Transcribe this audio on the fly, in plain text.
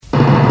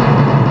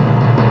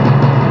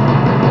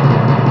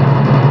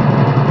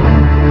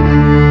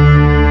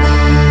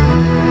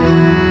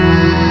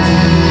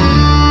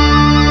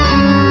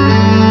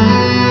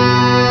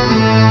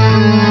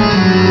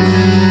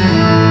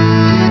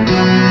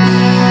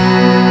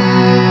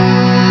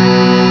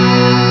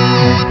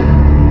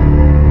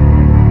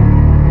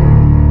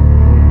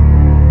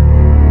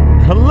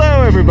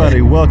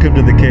everybody, welcome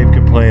to the Cape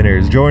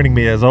Complainers. Joining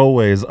me, as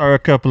always, are a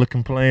couple of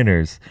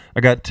complainers.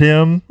 I got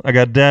Tim, I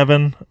got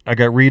Devin, I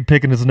got Reed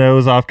picking his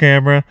nose off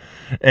camera,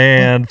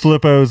 and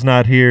Flippo's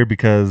not here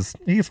because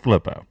he's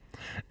Flippo.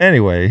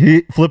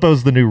 Anyway,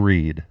 Flippo's the new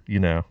Reed,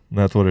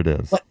 that's what it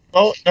is.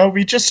 Well, no,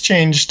 we just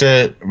changed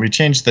it. We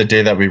changed the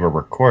day that we were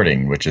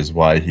recording, which is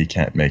why he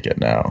can't make it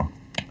now.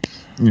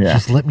 Yeah.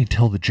 Just let me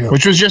tell the joke.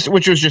 Which was just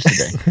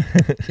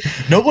today.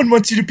 No one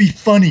wants you to be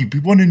funny. We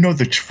want to know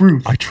the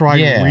truth. I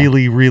tried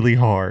really, really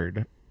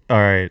hard. All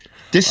right.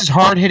 This is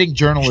hard-hitting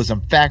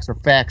journalism. Facts are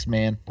facts,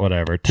 man.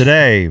 Whatever.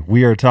 Today,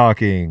 we are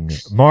talking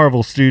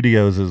Marvel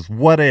Studios'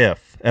 What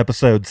If,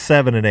 episodes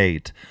 7 and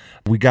 8.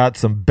 We got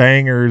some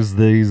bangers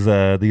these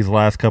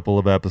last couple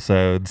of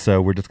episodes, so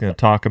we're just going to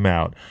talk them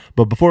out.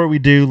 But before we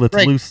do, let's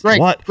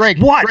What?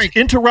 Greg.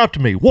 Interrupt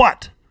me.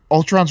 What?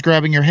 Ultron's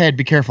grabbing your head.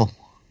 Be careful.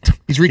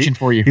 He's reaching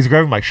for you. He's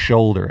grabbing my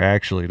shoulder,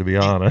 actually, to be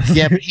honest.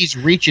 Yeah, but he's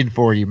reaching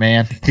for you,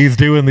 man. He's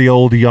doing the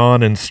old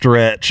yawn and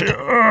stretch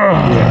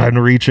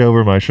and reach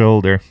over my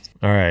shoulder.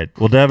 All right.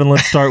 Well, Devin,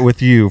 let's start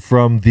with you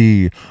from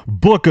the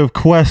Book of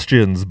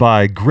Questions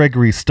by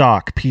Gregory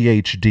Stock,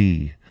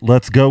 Ph.D.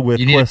 Let's go with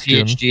question.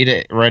 You need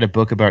a PhD to write a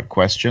book about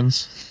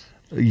questions?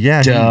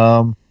 Yeah.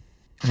 Dumb.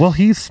 Well,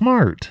 he's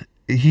smart.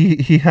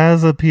 He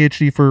has a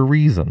PhD for a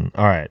reason.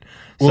 All right.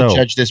 We'll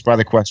judge this by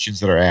the questions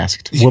that are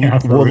asked.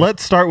 Well,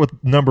 let's start with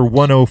number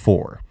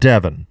 104.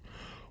 Devin,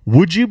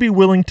 would you be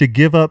willing to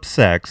give up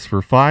sex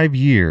for 5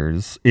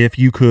 years if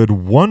you could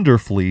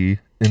wonderfully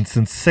and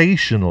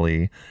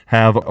sensationally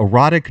have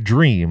erotic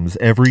dreams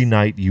every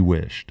night you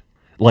wished?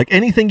 Like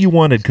anything you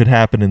wanted could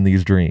happen in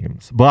these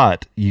dreams,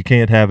 but you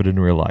can't have it in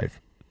real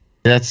life.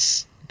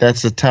 That's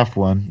a tough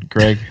one,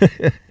 Greg.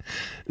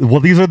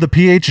 Well, these are the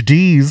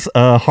PhD's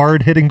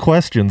hard-hitting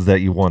questions that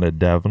you wanted,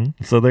 Devin.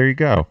 So there you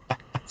go.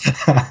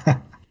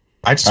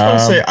 I just want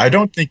to say, I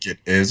don't think it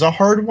is a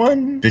hard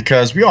one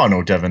because we all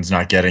know Devin's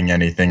not getting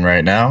anything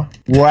right now.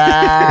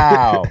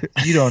 Wow.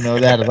 You don't know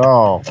that at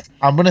all.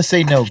 I'm going to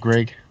say no,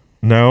 Greg.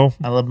 No?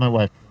 I love my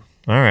wife.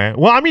 All right.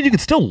 Well, I mean, you could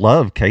still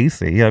love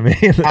Casey. I mean,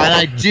 and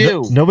I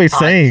do. Nobody's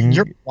saying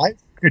your wife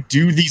could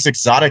do these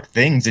exotic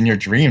things in your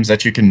dreams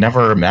that you can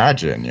never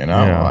imagine.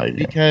 Yeah. Like,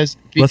 because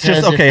let's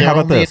just how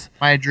about this? In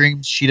my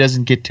dreams, she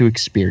doesn't get to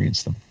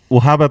experience them. Well,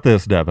 how about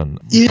this, Devin?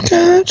 You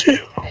got to.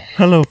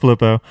 Hello,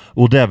 Flippo.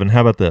 Well, Devin,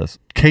 how about this?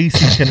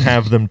 Casey can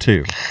have them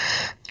too.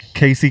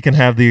 Casey can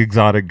have the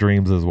exotic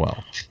dreams as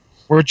well.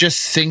 We're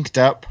just synced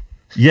up.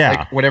 Yeah.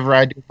 Like whatever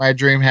I do in my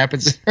dream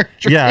happens in her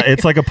dream. Yeah,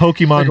 it's like a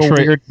Pokemon like a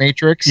weird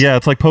Matrix. Yeah,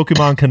 it's like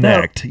Pokemon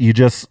Connect. You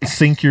just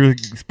sync your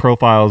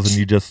profiles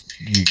and you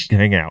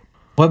hang out.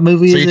 What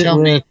movie is it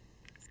with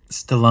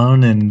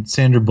Stallone and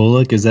Sandra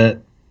Bullock? Is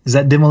that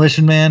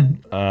Demolition Man?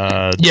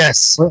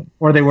 Yes.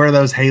 Where they wear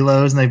those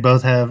halos and they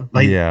both have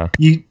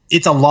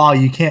it's a law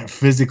you can't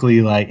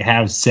physically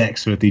have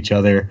sex with each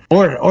other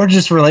or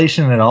just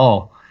relation at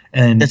all.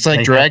 And it's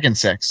like dragon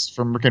sex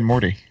from Rick and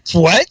Morty.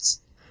 What?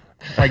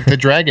 Like the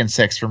dragon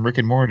sex from Rick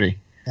and Morty.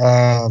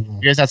 You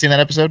guys not seen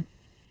that episode?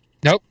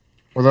 Nope.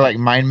 Where they're like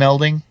mind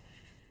melding,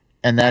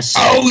 and that's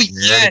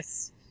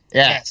yes,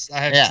 yeah. Yes,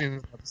 I have seen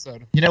that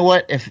episode. You know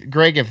what?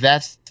 If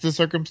that's the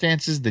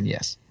circumstances, then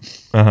yes.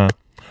 All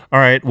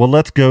right. Well,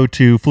 let's go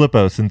to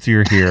Flippo since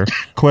you're here.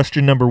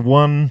 Question number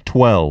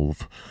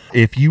 112.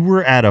 If you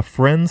were at a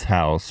friend's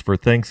house for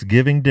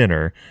Thanksgiving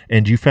dinner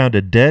and you found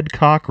a dead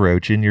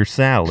cockroach in your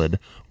salad,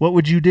 what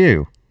would you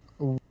do?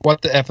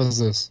 What the F is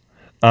this?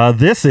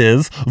 This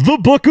is the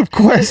Book of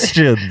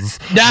Questions.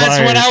 That's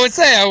what I would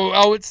say.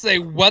 I would say,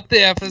 what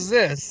the F is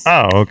this?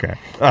 Oh, okay.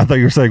 I thought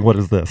you were saying, what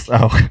is this?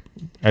 Oh,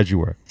 as you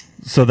were.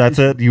 So that's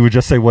it? You would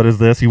just say, what is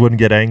this? You wouldn't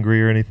get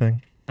angry or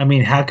anything? I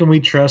mean, how can we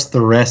trust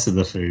the rest of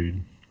the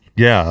food?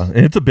 Yeah,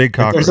 it's a big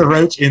cockroach. If there's a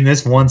roach in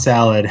this one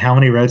salad, how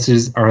many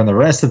roaches are in the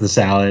rest of the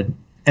salad?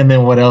 And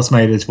then what else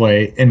made its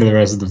way into the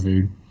rest of the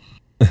food?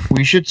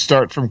 We should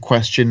start from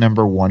question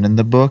number 1 in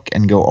the book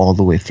and go all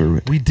the way through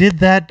it. We did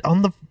that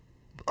on the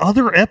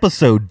other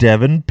episode,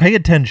 Devin. Pay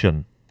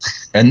attention.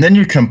 And then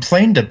you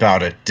complained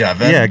about it,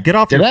 Devin. Yeah, get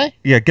off. Did I?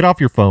 Yeah, get off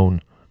your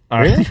phone.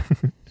 Really?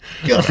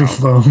 Get off your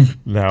phone.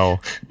 No.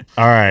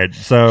 All right.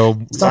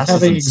 So stop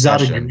having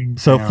exotic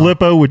dreams. So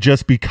Flippo would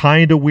just be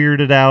kind of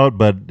weirded out,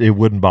 but it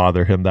wouldn't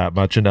bother him that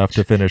much enough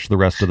to finish the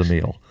rest of the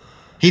meal.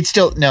 He'd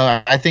still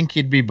I think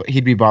he'd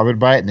be bothered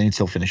by it, and then he'd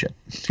still finish it.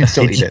 He'd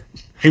still eat it.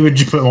 He would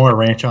just put more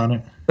ranch on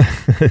it.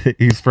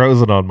 He's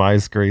frozen on my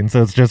screen,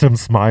 so it's just him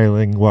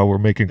smiling while we're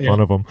making fun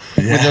of him.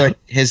 Yeah. With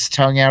his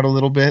tongue out a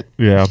little bit.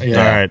 Yeah. All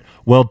right.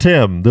 Well,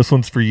 Tim, this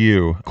one's for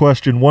you.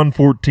 Question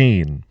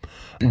 114.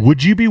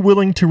 Would you be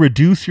willing to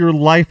reduce your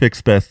life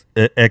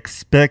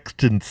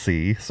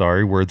expectancy,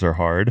 sorry, words are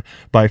hard,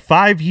 by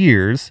 5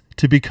 years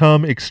to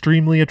become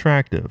extremely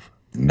attractive?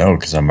 No,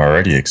 because I'm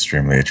already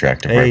extremely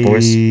attractive, right,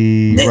 boys?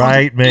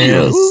 Right, man.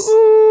 Yes.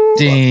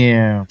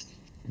 Damn.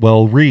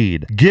 Well,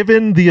 Reed,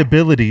 given the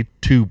ability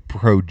to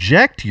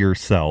project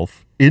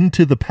yourself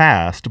into the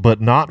past but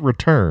not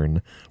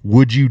return,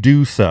 would you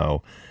do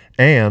so?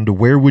 And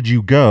where would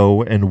you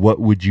go and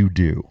what would you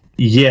do?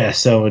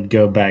 Yes, I would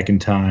go back in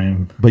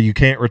time. But you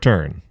can't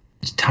return.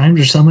 Times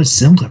are so much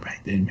simpler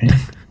back then, man.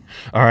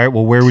 All right.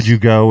 Well, where would you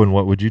go and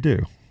what would you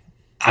do?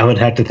 I would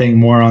have to think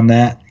more on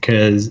that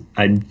because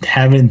I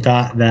haven't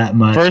thought that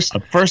much.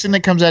 First thing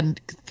that comes out,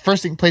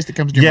 place that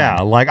comes to your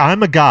mind. Like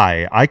I'm a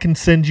guy. I can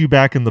send you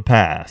back in the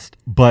past,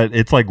 but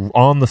it's like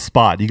on the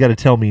spot. You got to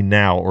tell me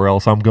now, or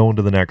else I'm going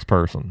to the next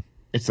person.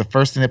 It's the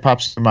first thing that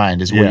pops to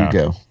mind is where you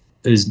go.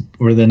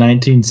 Were the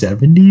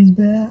 1970s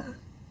bad?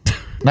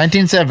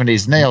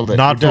 1970s, nailed it.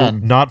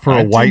 Not for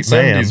a white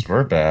man. 1970s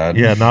were bad.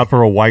 Yeah, not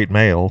for a white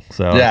male.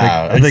 So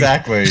yeah,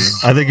 exactly.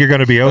 I think you're going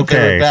to be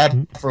okay. But they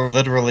were bad for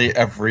literally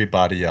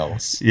everybody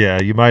else.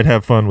 Yeah, you might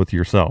have fun with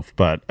yourself,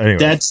 but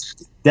anyway.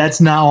 That's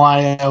not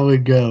why I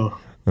would go.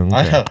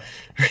 Okay.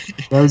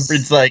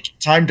 It's like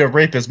time to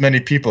rape as many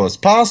people as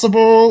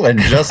possible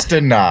and just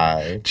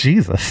deny.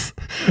 Jesus.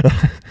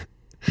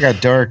 You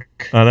got dark.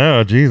 I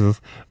know, Jesus.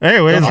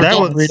 Anyways, that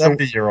was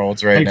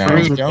 70-year-olds right now.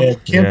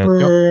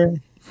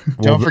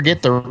 Don't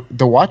forget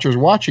the watcher's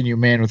watching you,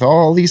 man, with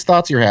all these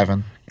thoughts you're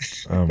having.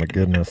 Oh my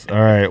goodness. All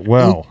right.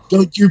 Well,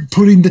 you're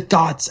putting the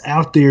thoughts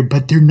out there,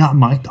 but they're not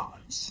my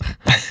thoughts.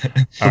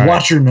 The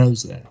watcher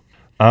knows that.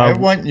 I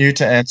want you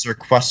to answer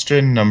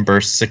question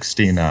number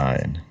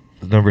 69.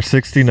 Number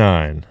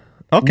 69.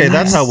 Okay,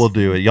 that's how we'll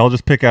do it. Y'all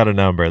just pick out a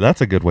number. That's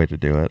a good way to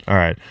do it. All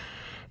right.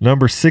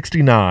 Number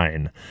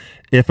 69.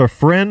 If a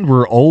friend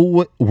were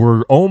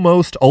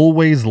almost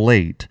always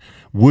late,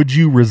 would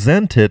you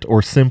resent it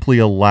or simply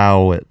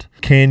allow it?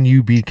 Can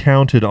you be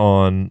counted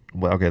on?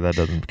 Well, okay, that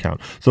doesn't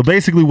count. So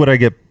basically, would I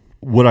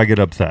get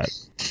upset?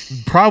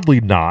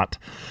 Probably not,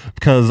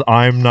 because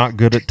I'm not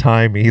good at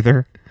time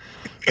either.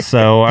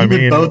 So I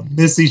mean, both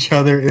miss each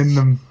other in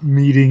the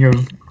meeting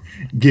of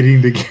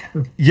getting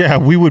together. Yeah,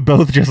 we would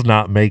both just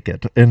not make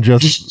it and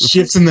just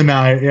ships in the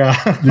night.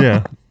 Yeah.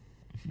 Yeah.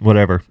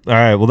 Whatever. All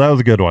right. Well, that was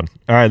a good one.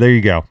 All right, there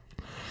you go.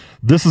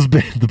 This has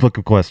been the Book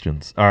of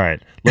Questions. All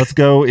right, let's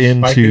go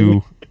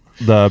into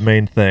the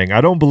main thing. I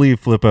don't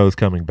believe Flippo's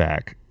coming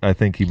back. I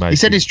think he might. He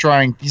said he's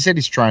trying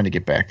to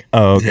get back.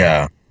 Oh, okay.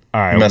 Yeah. All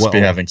right. He must be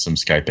having some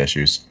Skype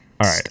issues.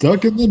 All right.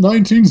 Stuck in the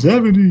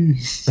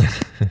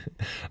 1970s.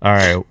 All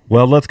right.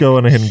 Well, let's go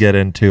ahead and get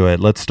into it.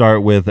 Let's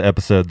start with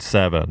episode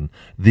 7.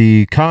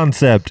 The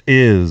concept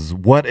is,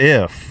 what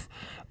if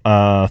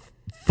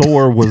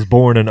Thor was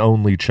born an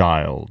only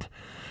child?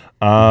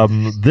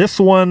 This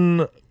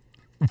one,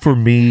 for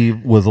me,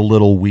 was a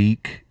little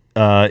weak.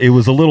 It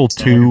was a little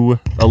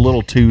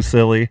too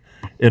silly,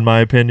 in my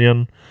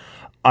opinion.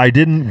 I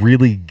didn't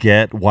really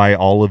get why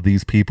all of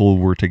these people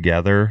were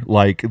together.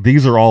 Like,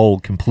 these are all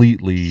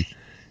completely,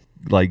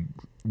 like,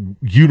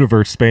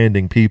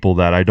 universe-spanning people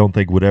that I don't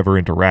think would ever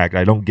interact.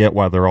 I don't get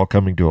why they're all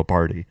coming to a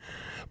party.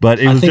 But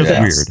it was just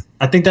weird.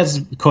 I think that's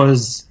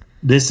because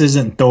this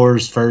isn't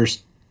Thor's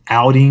first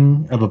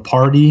outing of a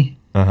party.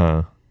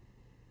 Uh-huh.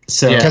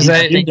 So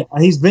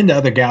he's been to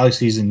other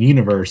galaxies and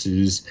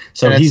universes.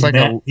 So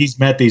he's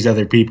met these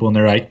other people, and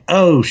they're like,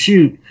 "Oh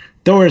shoot,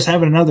 Thor's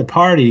having another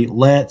party.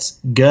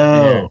 Let's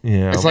go."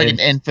 Yeah. It's like an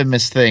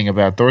infamous thing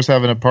about Thor's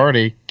having a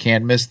party.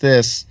 Can't miss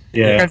this.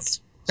 Yeah.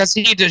 Because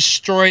he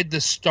destroyed the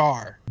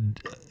star.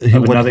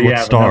 What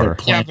star?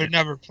 Yeah, but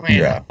another planet.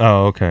 Yeah.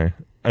 Oh, okay.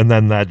 And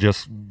then that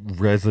just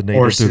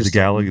resonated through the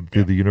galaxy,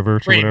 through the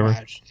universe, or whatever.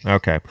 Much.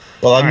 Okay.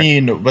 Well, I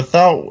mean,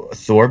 without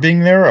Thor being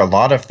there, a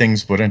lot of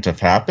things wouldn't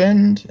have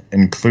happened,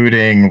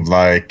 including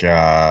like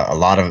a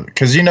lot of,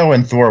 because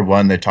in Thor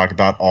 1 they talk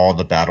about all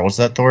the battles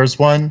that Thor's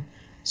won.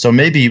 So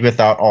maybe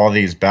without all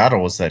these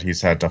battles that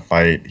he's had to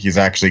fight, he's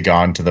actually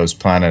gone to those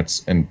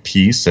planets in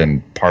peace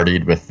and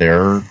partied with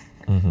their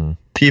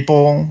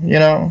people.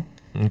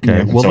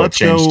 Okay, well, so let's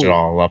changed it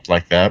all up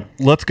like that.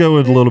 Let's go a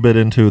little bit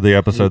into the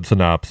episode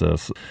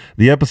synopsis.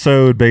 The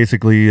episode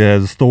basically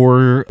has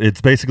Thor.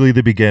 It's basically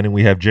the beginning.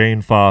 We have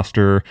Jane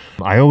Foster.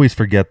 I always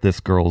forget this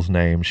girl's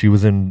name. She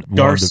was in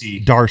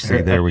Darcy.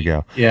 Darcy. There we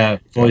go. Yeah,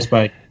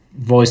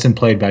 voiced and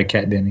played by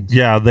Kat Dennings.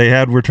 Yeah, they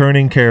had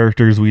returning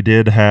characters. We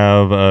did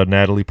have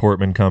Natalie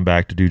Portman come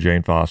back to do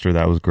Jane Foster.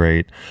 That was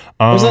great.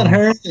 Was that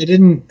her? It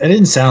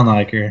didn't sound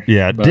like her.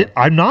 Yeah,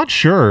 I'm not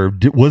sure.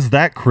 Was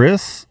that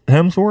Chris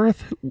Hemsworth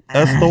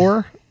as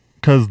Thor?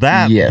 Because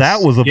that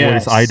was a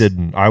voice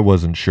I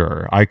wasn't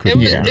sure. I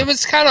couldn't. It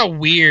was kind of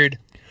weird.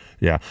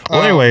 Yeah.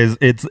 Well, anyways,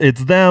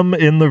 it's them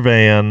in the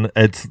van.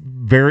 It's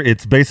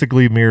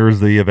basically mirrors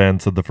the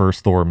events of the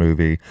first Thor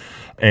movie.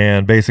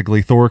 And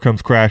basically Thor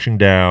comes crashing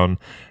down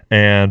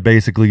and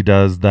basically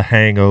does the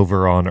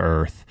hangover on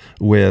Earth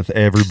with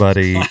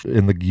everybody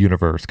in the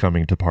universe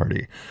coming to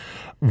party.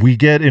 We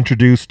get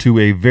introduced to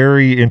a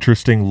very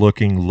interesting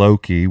looking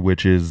Loki,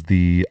 which is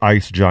the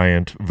ice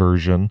giant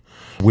version,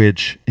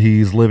 which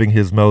he's living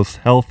his most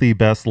healthy,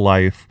 best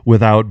life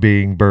without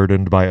being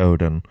burdened by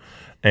Odin.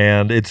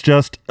 And it's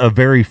just a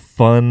very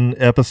fun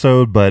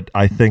episode, but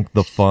I think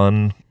the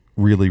fun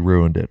really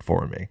ruined it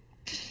for me.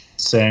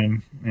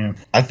 Same. Yeah.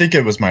 I think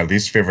it was my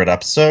least favorite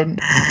episode,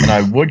 and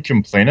I would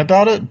complain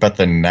about it, but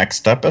the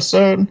next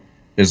episode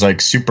is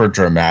like super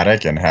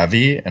dramatic and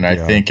heavy, and I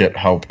think it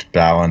helped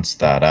balance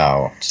that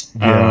out.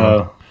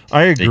 Yeah.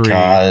 I agree.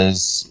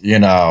 Because,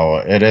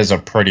 it is a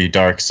pretty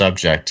dark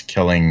subject,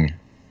 killing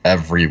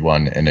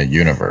everyone in a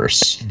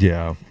universe.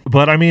 Yeah.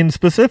 But I mean,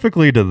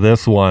 specifically to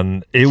this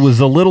one, it was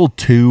a little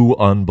too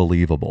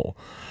unbelievable.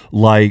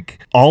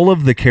 Like, all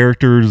of the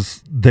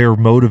characters, their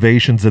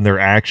motivations and their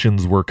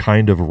actions were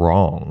kind of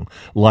wrong.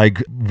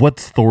 Like,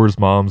 what's Thor's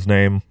mom's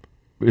name?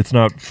 It's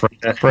not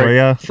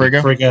Freya?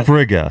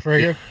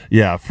 Frigga.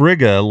 Yeah,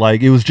 Frigga.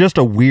 Like, it was just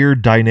a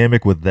weird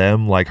dynamic with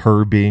them, like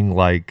her being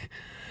like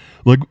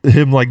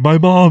him like, my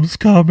mom's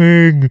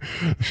coming,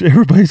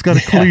 everybody's got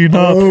to clean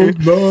up. Oh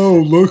no,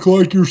 look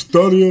like you're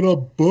studying a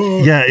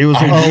book. Yeah, it was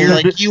a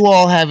weird, like you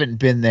all haven't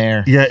been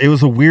there. Yeah, it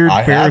was a weird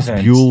Ferris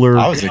Bueller.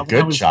 I was a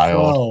good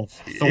child.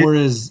 12. Thor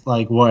is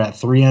like what,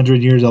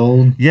 300 years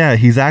old? Yeah,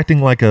 he's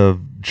acting like a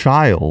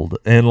child,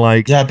 and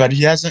like, yeah, but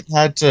he hasn't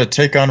had to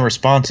take on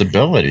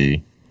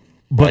responsibility.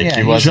 But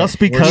just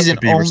because he's an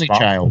only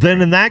child,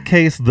 then in that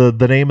case, the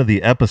name of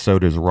the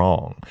episode is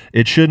wrong.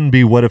 It shouldn't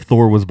be "What if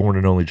Thor was born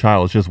an only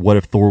child." It's just "What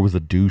if Thor was a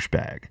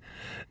douchebag."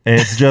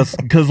 And it's just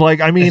because, like,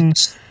 I mean,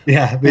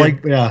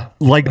 like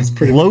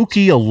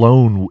Loki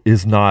alone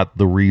is not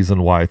the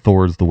reason why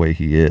Thor's the way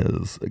he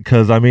is.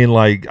 Because I mean,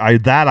 like, I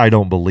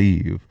don't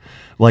believe.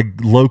 Like,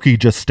 Loki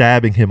just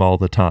stabbing him all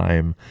the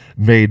time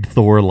made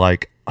Thor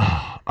like,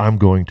 I'm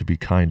going to be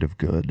kind of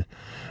good.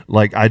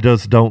 Like, I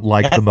just don't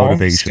like the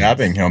motivation.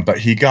 Stabbing him, but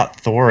he got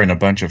Thor in a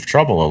bunch of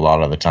trouble a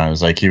lot of the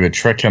times. Like, he would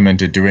trick him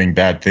into doing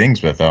bad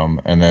things with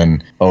him, and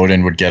then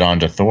Odin would get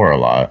onto Thor a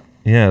lot.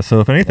 Yeah, so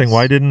if anything,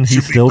 why didn't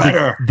he still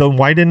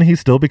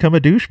become a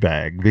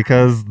douchebag?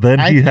 Because then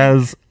he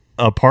has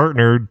a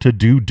partner to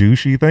do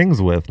douchey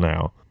things with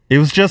now. It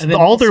was just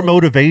all their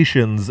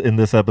motivations in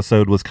this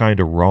episode was kind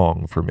of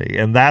wrong for me,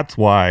 and that's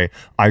why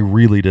I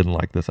really didn't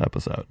like this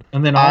episode.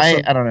 And then also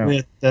I don't know,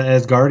 with the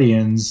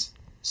Asgardians,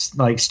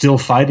 like, still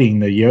fighting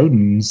the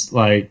Jotuns,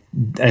 like,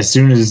 as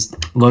soon as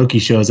Loki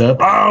shows up,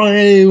 oh,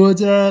 hey,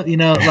 what's up?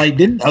 Like,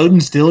 didn't Odin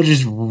still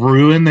just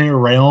ruin their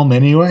realm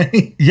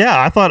anyway?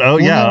 Yeah, I thought,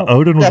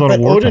 Odin was on a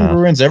warpath. Odin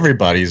ruins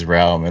everybody's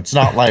realm. It's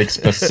not, like,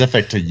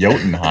 specific to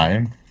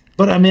Jotunheim.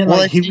 But I mean,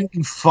 he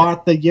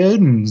fought the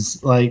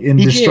Jotuns, like, and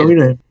destroyed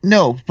it.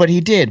 No, but he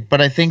did. But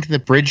I think the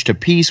bridge to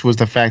peace was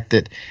the fact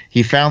that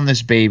he found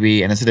this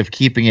baby, and instead of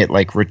keeping it,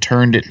 like,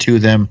 returned it to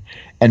them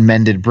and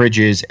mended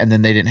bridges, and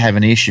then they didn't have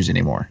any issues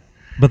anymore.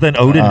 But then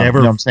Odin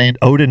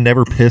Odin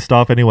never pissed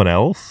off anyone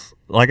else.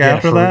 Like,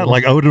 after that,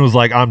 like, Odin was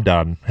like, I'm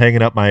done,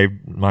 hanging up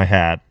my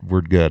hat.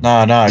 We're good.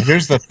 No.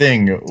 Here's the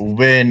thing: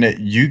 when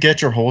you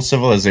get your whole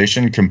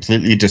civilization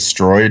completely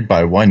destroyed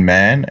by one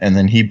man, and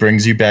then he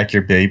brings you back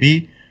your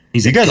baby.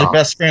 You guys are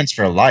best friends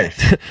for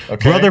life.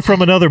 Okay? Brother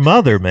from another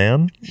mother,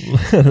 man.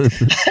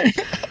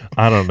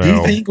 I don't know. Do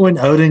you think when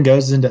Odin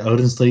goes into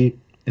Odin's sleep,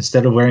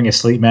 instead of wearing a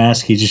sleep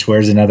mask, he just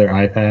wears another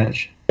eye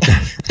patch?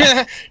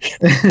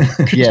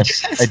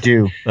 Yes, I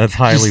do. That's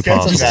highly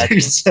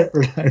possible.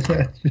 Separate eye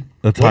patch.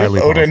 That's highly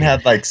possible. Odin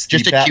had, like,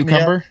 sleep just a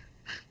cucumber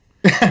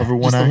over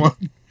one eye.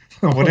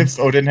 What if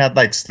Odin had,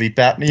 like, sleep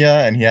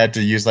apnea and he had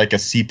to use, like, a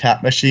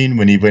CPAP machine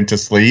when he went to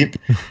sleep?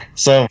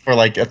 So for,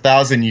 like,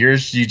 1,000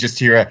 years, you just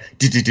hear a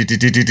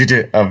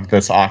of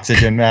this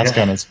oxygen mask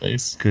on his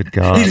face. Good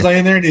God. He's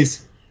laying there and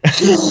he's... and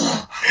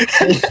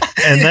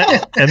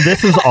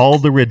this is all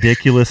the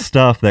ridiculous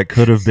stuff that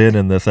could have been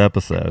in this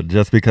episode,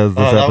 just because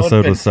this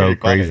episode was so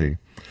crazy.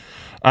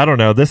 I don't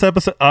know. This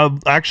episode,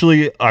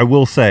 actually, I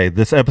will say,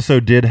 this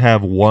episode did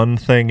have one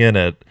thing in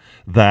it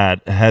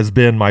that has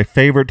been my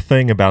favorite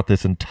thing about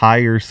this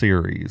entire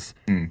series.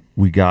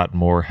 We got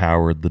more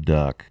Howard the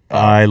Duck.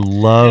 I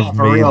love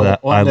that.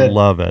 I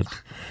love it.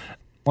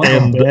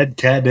 And dead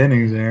Kat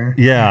Dennings there.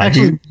 Yeah,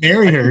 actually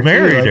married her.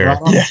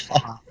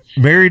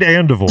 Married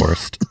and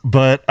divorced.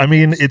 But I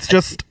mean, it's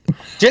just.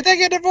 Did they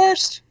get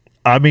divorced?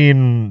 I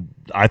mean,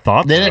 I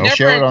thought they didn't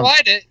show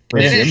it.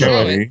 They didn't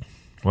show it.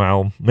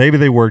 Well, maybe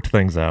they worked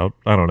things out.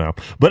 I don't know.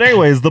 But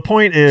anyways, the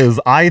point is,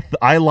 I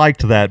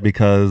liked that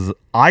because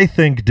I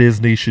think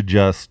Disney should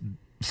just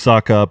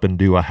suck up and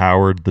do a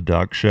Howard the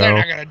Duck show. They're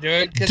not gonna do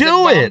it.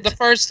 Do it the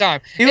first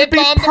time. It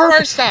bombed the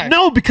first time.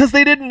 No, because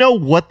they didn't know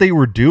what they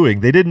were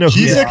doing. They didn't know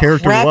who his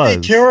character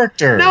was.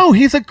 Character. No,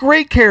 he's a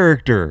great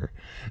character.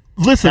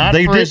 Listen, not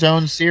they for did his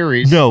own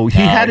series. No,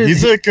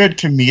 he's a good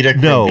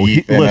comedic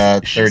relief in a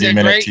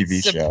 30-minute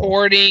TV show.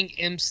 Supporting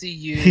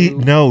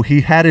MCU.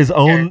 He had his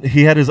own.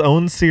 He had his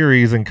own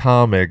series in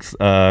comics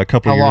a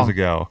couple years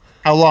ago.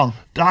 How long?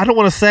 I don't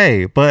want to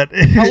say, but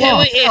how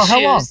long?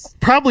 How long?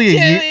 Probably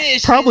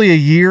a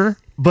year.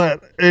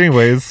 But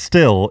anyways,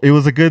 still, it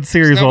was a good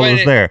series while it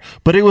was there.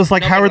 But it was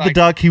like Howard the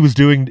Duck. He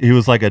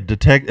was like a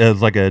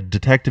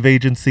detective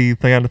agency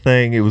kind of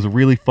thing. It was a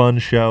really fun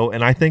show,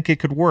 and I think it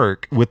could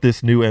work with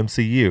this new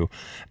MCU.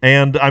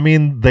 And I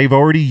mean, they've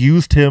already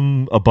used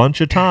him a bunch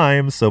of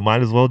times, so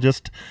might as well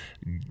just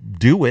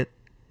do it.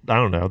 I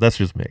don't know. That's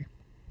just me.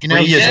 He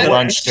is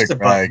one stick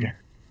bag.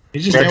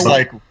 Greg's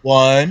like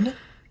 1,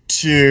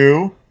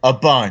 2, a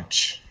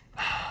bunch.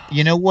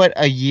 You know what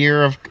a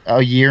year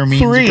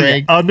means, 3.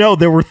 Greg? No,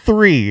 there were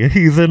 3.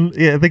 He's in.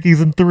 Yeah, I think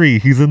he's in 3.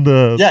 He's in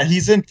the. Yeah,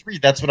 he's in 3.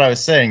 That's what I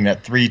was saying.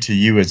 That 3 to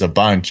you is a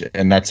bunch,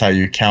 and that's how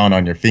you count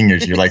on your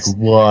fingers. You're like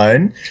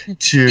 1,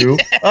 2,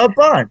 a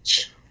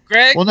bunch.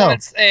 Greg Well, no.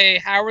 wants a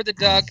Howard the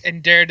Duck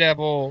and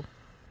Daredevil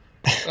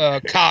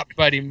cop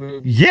buddy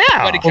movie. Yeah,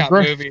 Buddy cop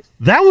movie.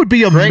 that would be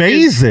Greg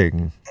is-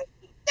 amazing.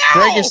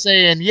 Greg is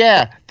saying,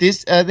 yeah,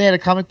 this they had a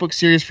comic book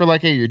series for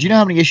like a year. Do you know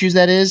how many issues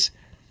that is?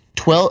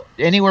 12,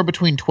 anywhere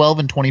between 12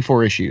 and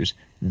 24 issues.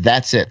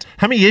 That's it.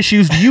 How many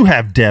issues do you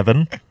have,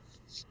 Devin?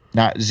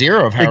 Not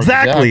 0 of Howard the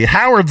Exactly. Duck.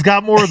 Howard's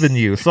got more than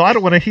you, so I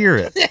don't want to hear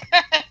it.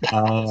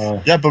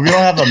 Yeah, but we don't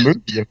have a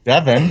movie of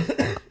Devin.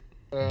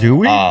 Do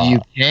we? You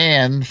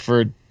can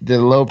for the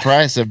low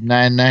price of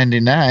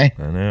 $9.99. I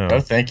No, know.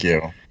 thank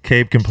you.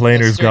 Cape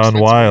Complainer's That's too gone expensive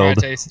for my wild.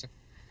 taste.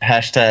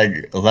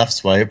 Hashtag left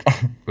swipe.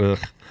 Ugh.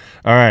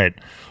 All right.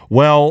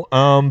 Well,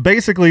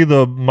 basically,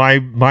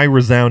 my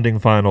resounding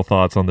final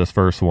thoughts on this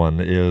first one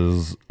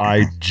is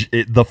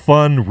the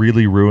fun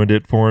really ruined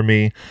it for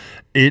me.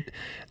 It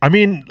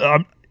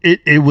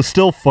was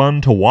still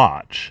fun to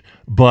watch,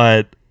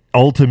 but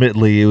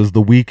ultimately it was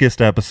the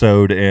weakest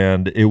episode,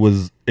 and it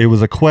was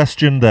a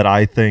question that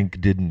I think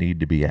didn't need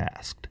to be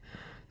asked.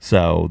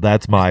 So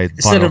that's my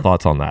final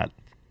thoughts on that.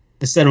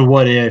 Instead of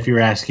what if, you're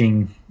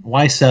asking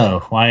why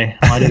so? Why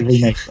did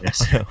we make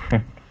this?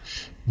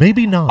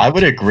 Maybe not. I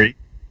would agree.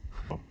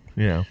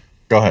 Yeah.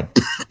 Go ahead.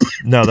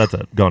 No, that's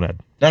it. Go ahead.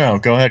 No,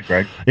 go ahead,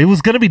 Greg. It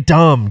was gonna be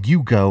dumb.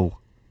 You go.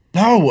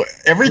 No,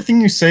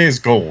 everything you say is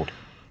gold.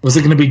 Was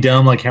it going to be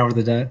dumb like Howard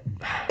the Duck?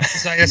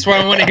 That's why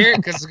I want to hear it,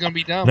 because it's going to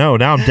be dumb. No,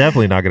 now I'm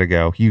definitely not gonna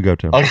go. You go,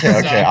 Tim.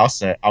 Okay,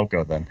 I'll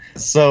go then.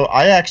 So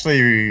I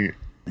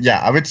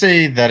would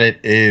say that it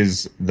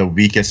is the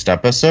weakest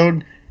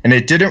episode, and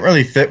it didn't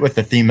really fit with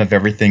the theme of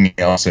everything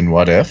else in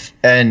What If.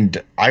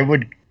 And I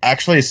would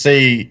actually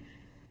say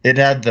it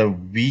had the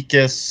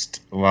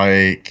weakest,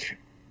 like,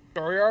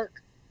 Story arc?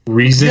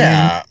 Reason?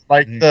 yeah,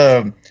 like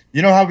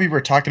you know how we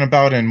were talking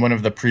about in one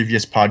of the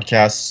previous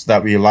podcasts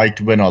that we liked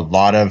when a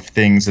lot of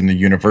things in the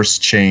universe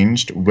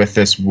changed with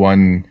this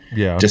one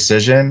Yeah.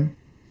 decision?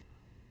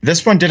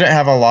 This one didn't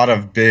have a lot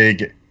of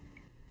big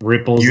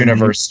Ripples.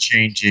 universe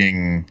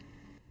changing,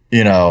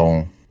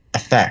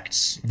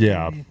 effects.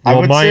 Yeah. I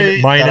would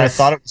say that I minus.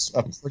 thought it was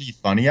a pretty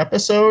funny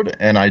episode,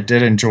 and I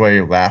did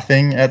enjoy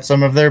laughing at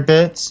some of their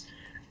bits.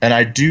 And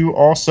I do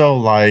also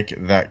like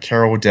that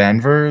Carol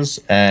Danvers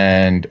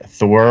and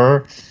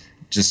Thor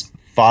just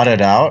fought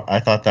it out. I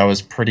thought that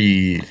was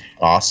pretty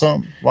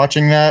awesome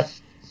watching that.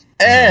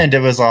 And it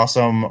was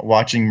awesome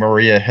watching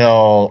Maria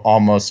Hill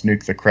almost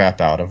nuke the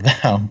crap out of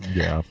them.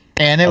 Yeah.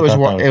 And I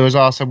thought that it was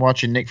awesome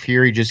watching Nick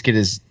Fury just get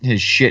his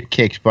shit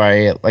kicked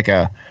by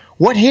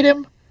what hit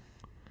him?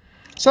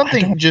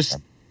 Something just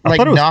I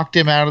thought it was- knocked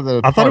him out of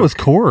the I thought it park. was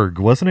Korg.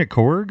 Wasn't it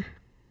Korg?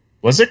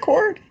 Was it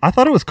Cord? I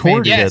thought it was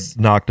Korg Yes.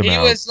 that knocked him He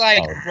out. was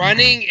like Oh.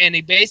 running, and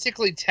he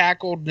basically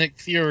tackled Nick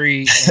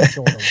Fury and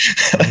killed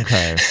him.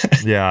 Okay.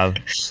 Yeah.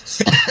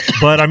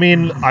 But I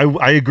mean,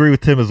 I agree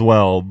with Tim as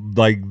well.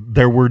 Like,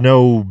 there were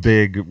no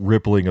big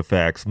rippling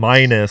effects,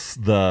 minus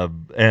the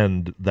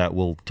end that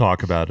we'll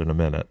talk about in a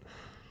minute.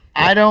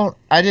 I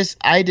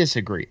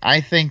disagree. I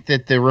think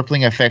that the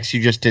rippling effects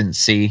you just didn't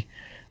see.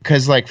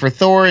 Because, like, for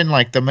Thor in,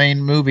 like, the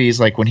main movies,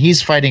 like, when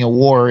he's fighting a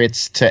war,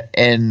 it's to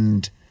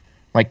end,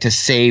 like, to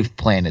save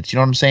planets. You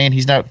know what I'm saying?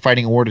 He's not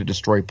fighting a war to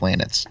destroy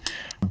planets.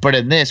 But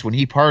in this, when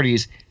he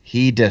parties,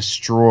 he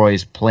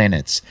destroys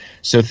planets.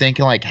 So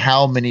thinking, like,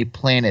 how many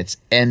planets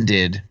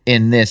ended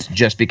in this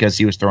just because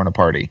he was throwing a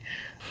party.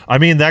 I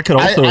mean, that could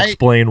also I-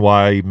 explain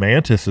why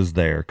Mantis is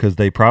there, because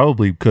they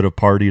probably could have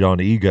partied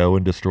on Ego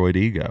and destroyed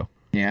Ego.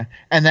 Yeah.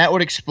 And that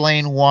would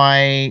explain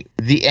why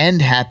the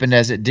end happened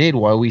as it did,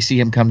 why we see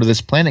him come to this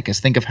planet. Because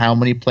think of how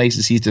many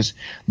places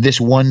this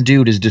one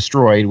dude is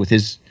destroyed with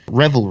his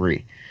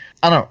revelry.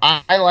 I don't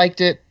know. I liked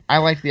it. I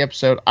liked the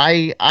episode.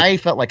 I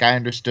felt like I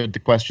understood the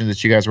question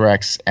that you guys were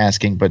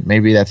asking, but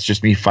maybe that's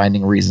just me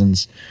finding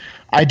reasons.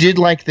 I did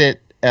like that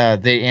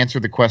they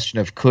answered the question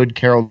of, could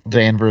Carol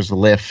Danvers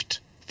lift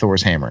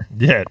Thor's hammer?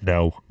 Yeah,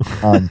 no.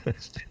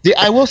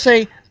 I will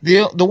say,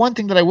 the one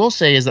thing that I will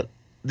say is that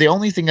the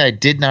only thing I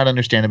did not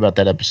understand about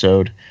that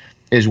episode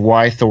is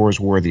why Thor is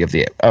worthy of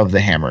the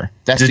hammer.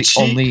 That's Did the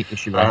she- only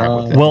issue that I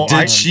have with it. Well,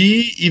 Did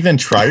she even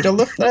try to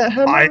lift that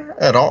hammer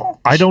at all?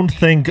 I don't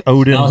think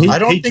Odin. No, I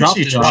don't think dropped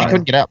she it tried. She on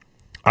couldn't get up.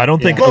 I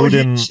don't think Well,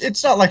 Odin.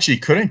 it's not like she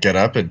couldn't get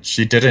up, and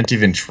she didn't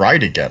even try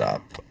to get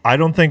up. I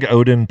don't think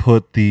Odin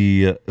put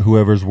the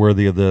whoever's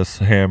worthy of this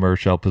hammer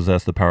shall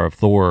possess the power of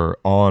Thor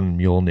on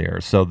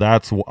Mjolnir. So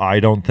I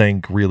don't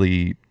think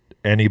really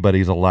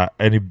anybody's allowed.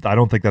 I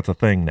don't think that's a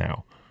thing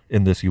now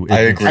in this. I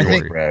agree I with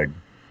think- Greg.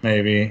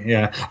 Maybe,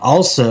 yeah.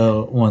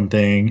 Also, one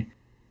thing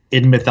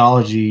in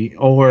mythology,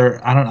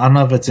 or I don't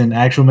know if it's in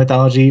actual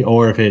mythology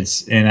or if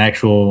it's in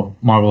actual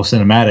Marvel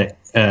Cinematic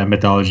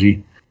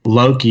mythology.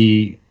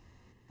 Loki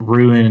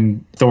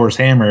ruined Thor's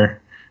hammer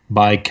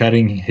by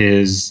cutting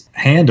his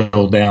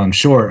handle down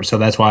short. So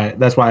that's why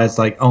it's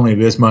like only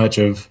this much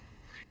of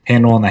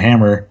handle on the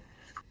hammer.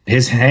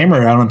 his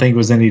hammer, I don't think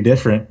was any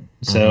different.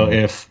 So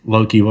if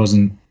Loki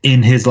wasn't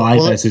in his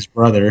life as his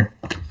brother,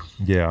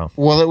 Yeah.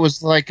 Well, it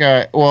was like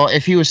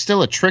if he was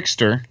still a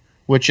trickster,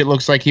 which it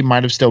looks like he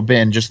might have still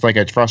been, just like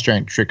a frost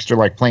giant trickster,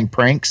 like playing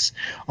pranks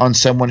on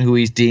someone who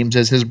he deems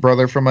as his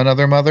brother from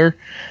another mother.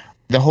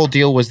 The whole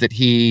deal was that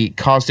he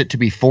caused it to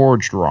be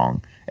forged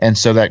wrong. And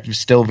so that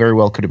still very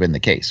well could have been the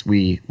case.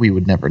 We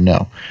would never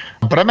know.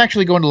 But I'm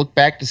actually going to look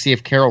back to see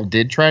if Carol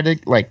did try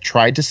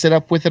to sit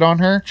up with it on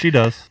her. She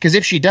does. Because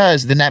if she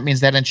does, then that means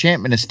that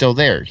enchantment is still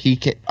there.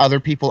 Other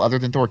people other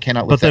than Thor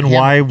cannot But lift that then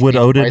hammer, why which would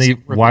means Odin Rising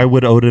Ribbon. why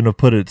would Odin have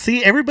put it?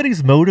 See,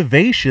 everybody's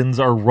motivations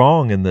are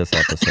wrong in this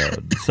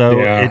episode. So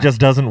Yeah. it just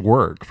doesn't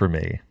work for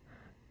me.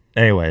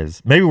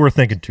 Anyways, maybe we're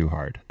thinking too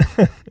hard.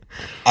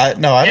 I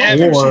don't Yeah,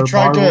 think or she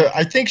tried Marvel- to.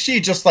 I think she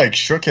just like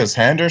shook his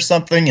hand or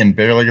something and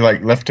barely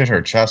like lifted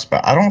her chest.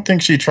 But I don't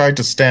think she tried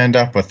to stand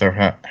up with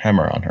her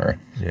hammer on her.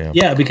 Yeah.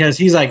 yeah, because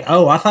he's like,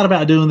 oh, I thought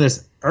about doing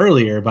this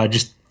earlier by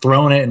just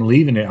throwing it and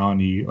leaving it on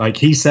you. Like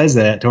he says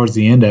that towards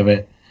the end of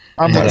it.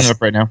 I'm looking Yes. it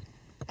up right now.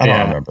 I don't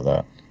Yeah. remember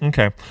that.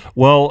 Okay.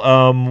 Well,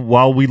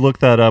 while we look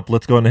that up,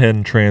 let's go ahead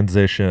and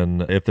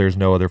transition. If there's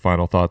no other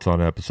final thoughts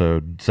on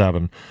episode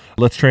 7,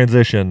 let's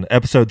transition.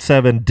 Episode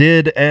 7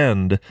 did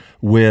end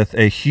with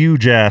a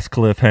huge ass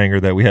cliffhanger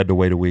that we had to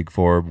wait a week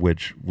for,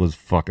 which was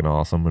fucking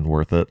awesome and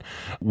worth it.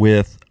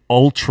 With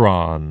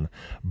Ultron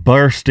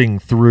bursting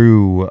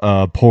through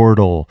a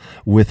portal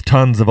with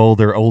tons of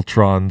older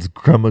Ultrons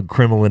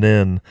criminling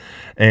in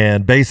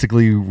and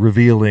basically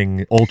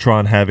revealing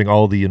Ultron having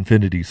all the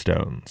Infinity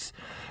Stones.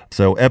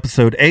 So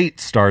episode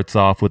 8 starts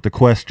off with the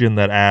question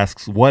that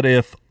asks, what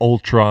if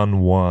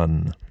Ultron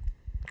won?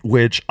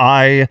 Which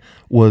I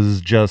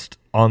was just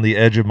on the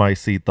edge of my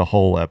seat the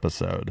whole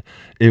episode.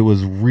 It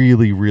was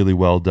really, really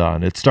well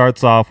done. It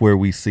starts off where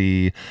we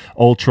see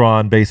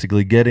Ultron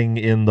basically getting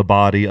in the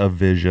body of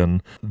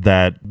Vision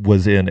that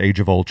was in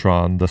Age of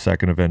Ultron, the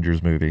second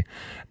Avengers movie.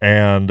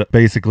 And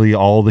basically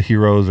all the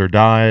heroes are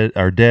dead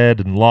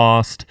and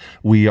lost.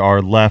 We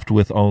are left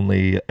with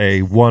only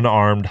a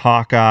one-armed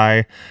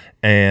Hawkeye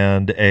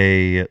and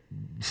a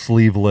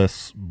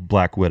sleeveless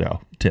Black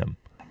Widow. Tim.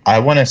 I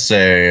want to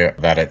say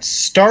that it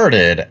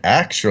started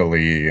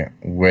actually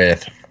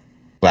with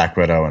Black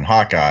Widow and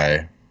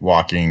Hawkeye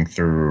walking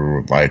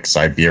through like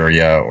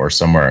Siberia or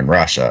somewhere in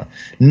Russia,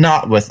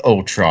 not with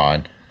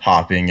Ultron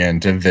hopping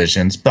into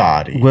Vision's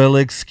body. Well,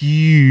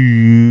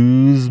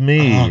 excuse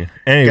me.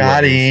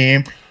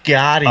 Anyways.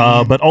 Got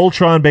him. But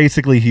Ultron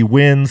basically he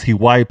wins. He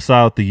wipes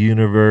out the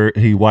universe.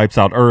 He wipes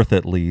out Earth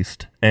at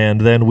least,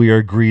 and then we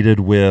are greeted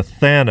with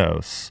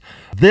Thanos.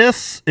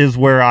 This is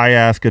where I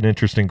ask an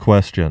interesting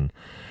question.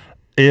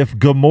 If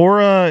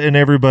Gamora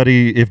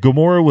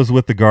was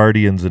with the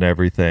Guardians and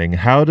everything,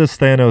 how does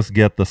Thanos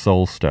get the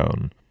Soul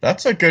Stone?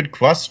 That's a good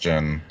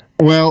question.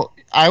 Well,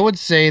 I would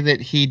say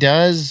that he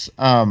does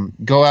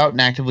go out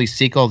and actively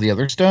seek all the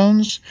other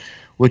stones,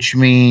 which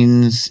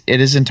means it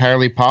is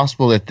entirely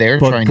possible that they're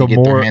But trying to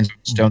get their Gamora- hands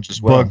on stones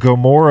as well. But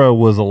Gamora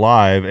was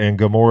alive, and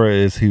Gamora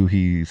is who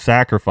he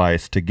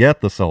sacrificed to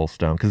get the Soul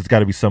Stone, because it's got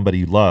to be somebody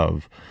you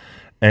love.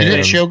 And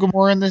Did it show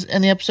Gamora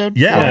in the episode?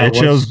 Yeah, Yeah, it it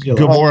shows was-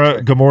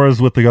 Gamora's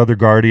with the other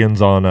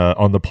Guardians on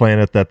the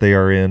planet that they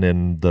are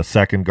in the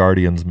second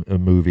Guardians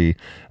movie,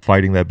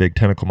 fighting that big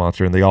tentacle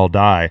monster, and they all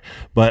die.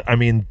 But I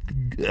mean,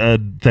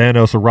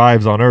 Thanos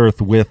arrives on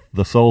Earth with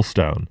the Soul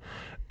Stone,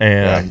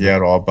 Yeah, and he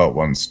had all but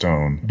one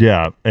stone.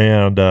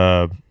 and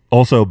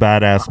also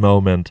badass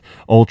moment.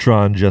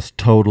 Ultron just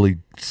totally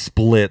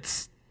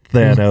splits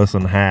Thanos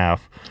in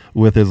half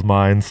with his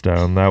Mind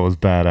Stone. That was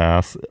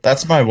badass.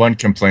 That's my one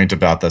complaint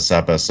about this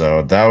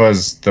episode. That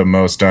was the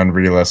most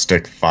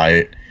unrealistic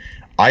fight.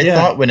 I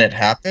thought when it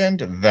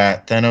happened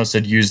that Thanos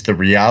had used the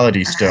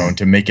Reality Stone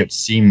to make it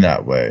seem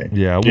that way.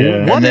 Yeah.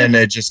 Yeah. What And if- then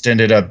it just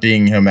ended up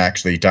being him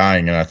actually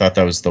dying, and I thought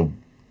that was the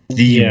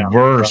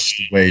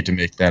worst way to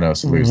make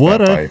Thanos lose what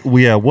that if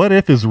fight. what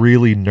if is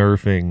really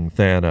nerfing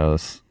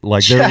Thanos?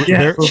 Like they're Yeah,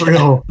 they're, for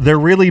real. they're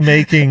really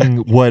making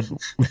what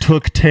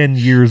took 10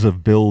 years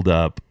of build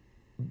up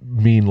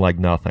mean like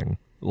nothing.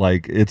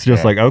 Like it's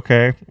just Yeah. like,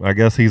 okay, I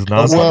guess he's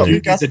not Well, something.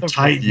 you got he's a the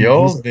Titan.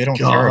 reveal, He's a they don't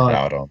care god.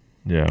 about him.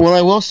 Yeah. Well,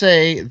 I will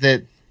say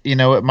that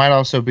it might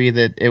also be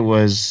that it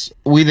was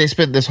they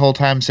spent this whole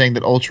time saying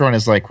that Ultron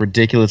is like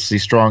ridiculously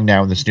strong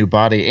now in this new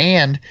body,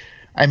 and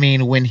I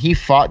mean when he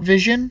fought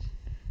Vision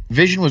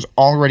was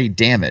already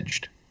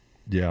damaged.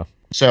 Yeah.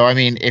 So I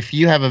mean, if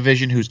you have a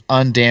Vision who's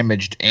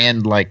undamaged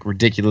and like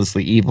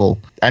ridiculously evil,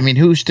 I mean,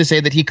 who's to say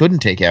that he couldn't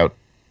take out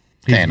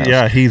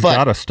Thanos? He's But-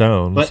 got a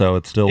stone, but so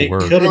it still It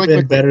works. could have Really been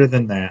quickly. better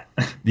than that.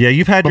 Yeah,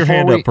 you've had your Before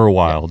hand we- up for a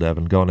while,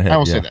 Devin. Go on ahead. I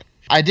will yeah. say that.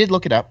 I did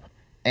look it up,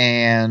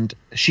 and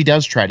she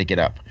does try to get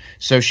up.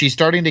 So she's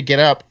starting to get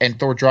up, and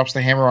Thor drops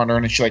the hammer on her,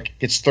 and she like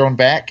gets thrown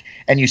back,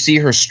 and you see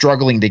her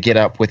struggling to get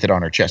up with it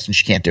on her chest, and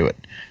she can't do it.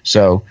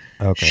 So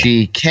Okay.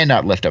 she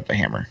cannot lift up the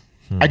hammer.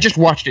 I just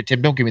watched it,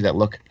 Tim. Don't give me that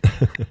look.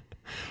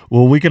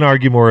 Well, we can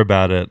argue more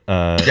about it.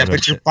 Yeah,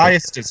 but you're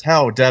biased as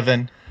hell,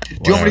 Devin.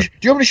 Do you want me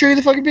to show you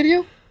the fucking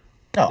video?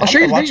 No, I'll show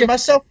you I'm the watching video.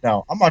 myself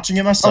now. I'm watching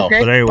it myself.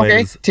 Okay. But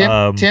anyways,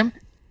 okay. Tim.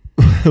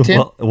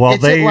 Tim, Well,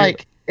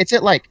 it's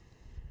at like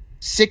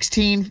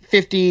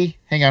 1650.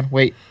 Hang on,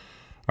 wait.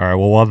 all right.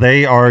 Well, while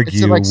they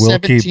argue, like we'll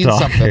keep 17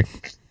 talking.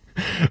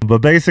 But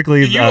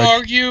basically, Can you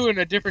argue in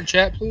a different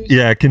chat, please?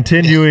 yeah,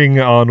 continuing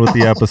on with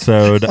the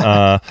episode,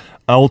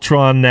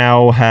 Ultron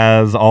now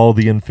has all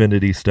the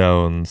Infinity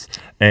Stones,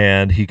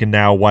 and he can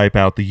now wipe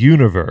out the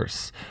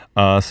universe.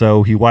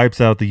 So he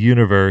wipes out the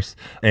universe,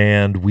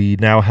 and we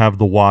now have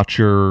the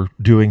Watcher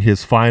doing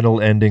his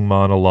final ending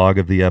monologue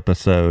of the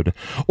episode,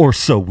 or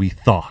so we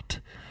thought.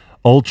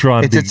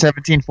 Ultron. It's at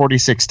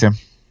 1746, Tim.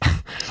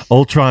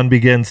 Ultron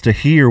begins to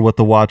hear what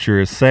the Watcher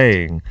is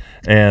saying,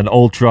 and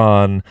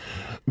Ultron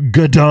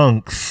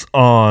gadunks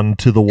on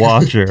to the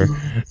Watcher,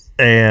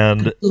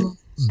 and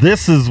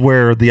this is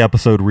where the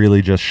episode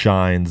really just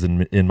shines in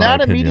my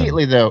Not opinion.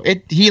 immediately though.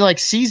 He like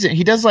sees it.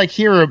 He does like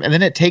hear him, and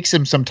then it takes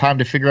him some time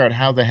to figure out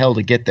how the hell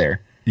to get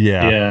there.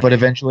 Yeah. But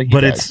eventually, he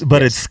does.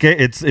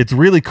 It's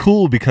really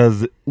cool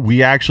because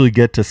we actually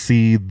get to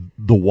see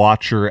the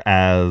Watcher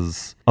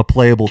as a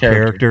playable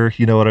character.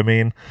 You know what I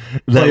mean?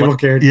 Playable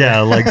character.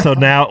 Yeah, like so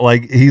now,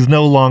 like he's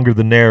no longer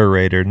the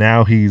narrator.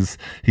 Now he's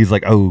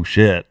like, oh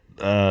shit.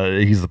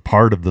 He's a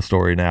part of the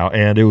story now,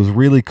 and it was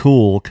really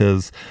cool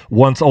because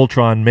once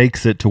Ultron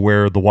makes it to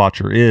where the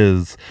Watcher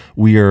is,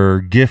 we are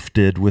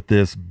gifted with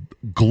this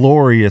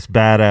glorious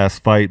badass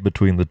fight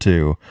between the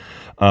two,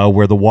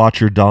 where the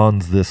Watcher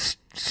dons this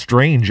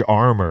strange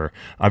armor.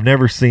 I've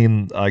never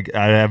seen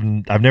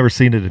I've never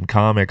seen it in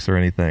comics or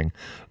anything.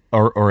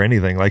 Or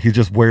anything. Like he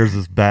just wears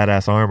this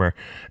badass armor,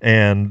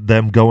 and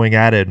them going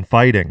at it and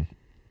fighting,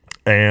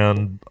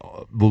 and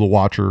the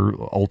Watcher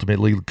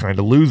ultimately kind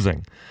of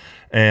losing.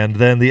 And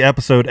then the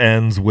episode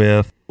ends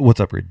with, what's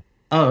up, Reed?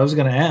 Oh, I was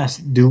going to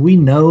ask, do we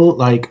know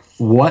like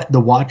what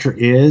the Watcher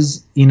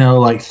is? You know,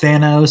 like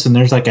Thanos, and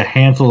there's like a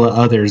handful of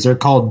others. They're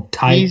called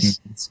Titans.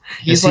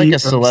 He's like a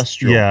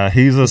celestial. Yeah,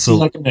 he's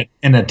like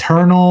an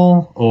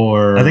Eternal,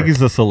 or I think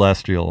he's a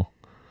celestial.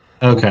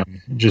 Okay,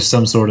 just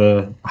some sort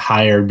of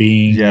higher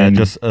being. Yeah,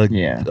 just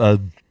a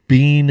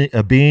being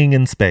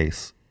in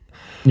space.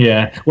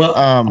 Yeah. Well,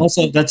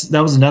 also that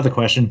was another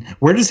question.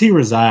 Where does he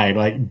reside?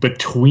 Like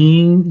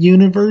between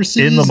universes?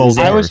 In the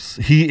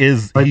multiverse.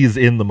 He's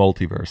in the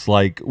multiverse.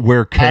 Like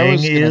where Kang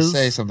is. I was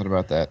gonna say something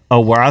about that. Oh,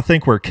 where I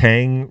think where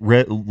Kang,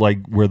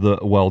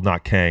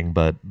 not Kang,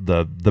 but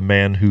the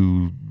man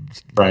who,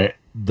 right,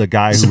 the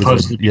guy who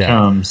supposed to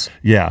becomes.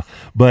 Yeah,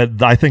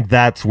 but I think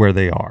that's where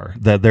they are.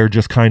 That they're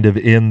just kind of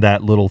in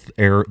that little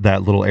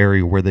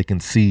area where they can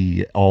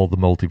see all the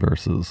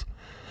multiverses.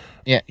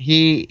 Yeah,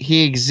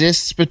 he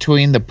exists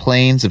between the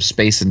planes of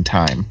space and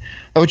time,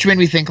 which made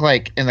me think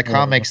like in the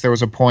comics there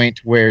was a point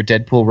where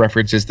Deadpool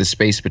references the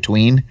space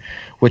between,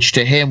 which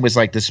to him was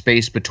like the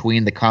space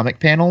between the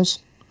comic panels.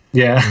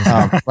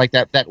 Yeah, like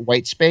that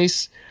white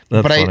space.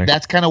 That's but funny.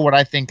 that's kind of what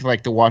I think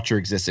like the Watcher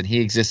exists in. He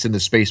exists in the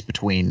space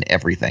between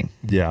everything.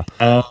 Yeah.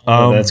 But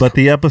cool.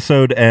 The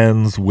episode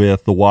ends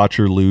with the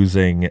Watcher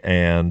losing,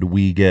 and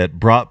we get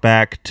brought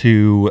back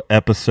to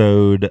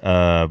episode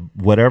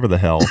whatever the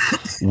hell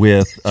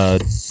with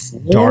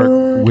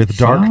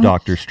Dark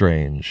Doctor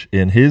Strange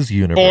in his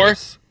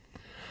universe.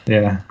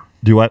 Yeah.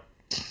 Do what?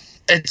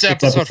 It's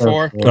episode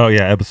 4. Oh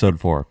yeah, episode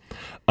 4.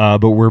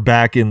 But we're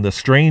back in the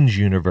Strange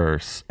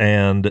universe,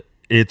 and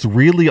it's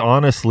really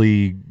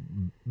honestly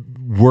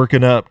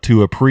working up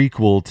to a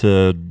prequel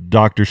to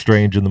Doctor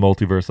Strange in the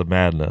Multiverse of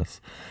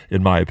Madness,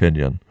 in my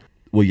opinion.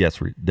 Well,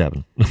 yes,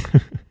 Devin.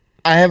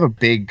 I have a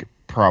big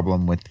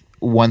problem with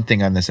one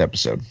thing on this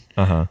episode.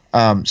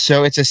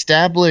 So it's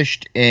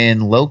established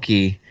in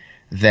Loki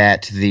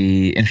that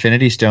the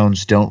Infinity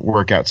Stones don't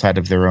work outside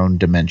of their own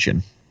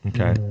dimension.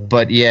 Okay.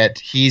 But yet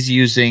he's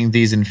using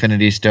these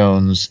Infinity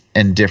Stones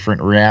in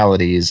different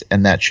realities,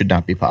 and that should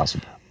not be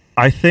possible.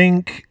 I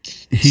think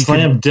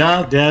Slam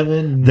dunk,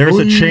 Devin. There's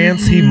a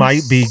chance he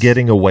might be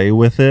getting away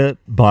with it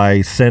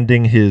by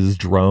sending his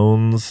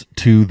drones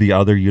to the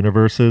other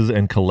universes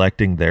and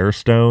collecting their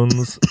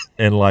stones.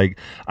 And like,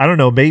 I don't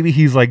know, maybe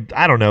he's like,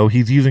 I don't know,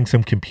 he's using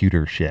some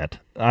computer shit.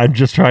 I'm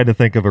just trying to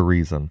think of a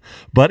reason,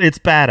 but it's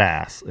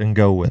badass and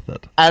go with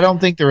it. I don't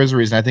think there is a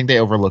reason. I think they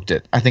overlooked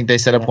it. I think they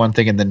set up one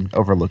thing and then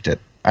overlooked it.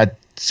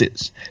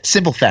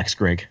 Simple facts,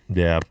 Greg.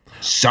 Yeah.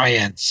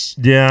 Science.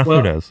 Yeah.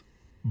 Who knows?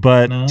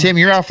 But Tim,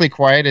 you're awfully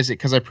quiet. Is it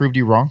because I proved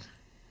you wrong?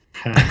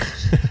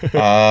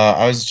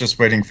 I was just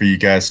waiting for you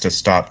guys to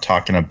stop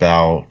talking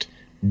about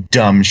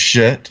dumb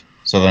shit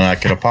so then I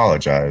could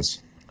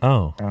apologize.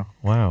 Oh.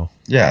 Wow.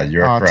 Yeah,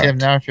 you're correct. Tim,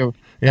 now I feel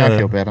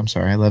bad. I'm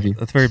sorry. I love you.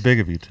 That's very big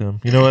of you,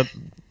 Tim. You know what?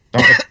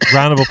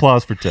 Round of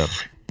applause for Tim.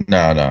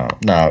 No.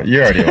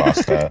 You already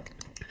lost that.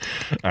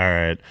 All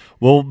right.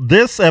 Well,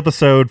 this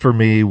episode for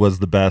me was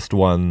the best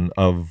one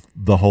of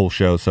the whole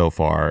show so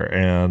far.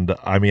 And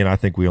I mean, I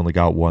think we only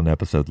got one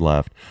episode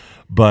left,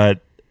 but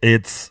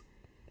it's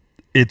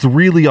It's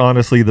really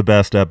honestly the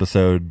best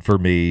episode for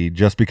me,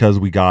 just because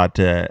we got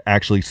to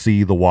actually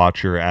see the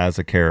Watcher as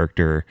a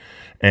character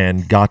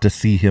and got to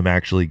see him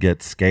actually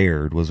get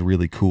scared was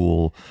really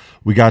cool.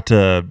 We got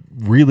to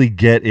really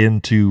get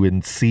into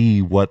and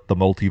see what the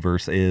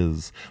multiverse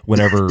is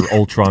whenever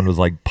Ultron was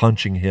like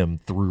punching him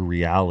through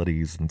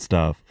realities and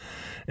stuff.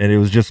 And it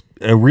was just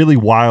a really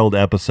wild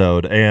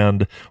episode.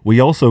 And we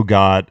also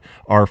got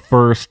our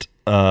first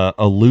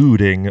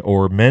alluding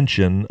or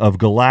mention of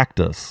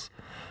Galactus.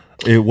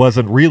 It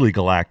wasn't really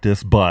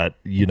Galactus, but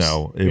it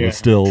was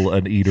still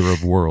an eater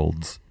of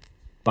worlds.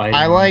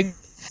 I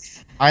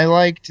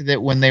liked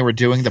that when they were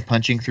doing the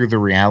punching through the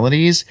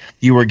realities,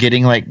 you were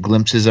getting like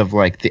glimpses of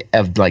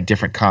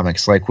different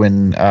comics, like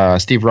when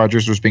Steve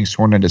Rogers was being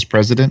sworn in as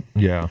president.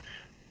 Yeah.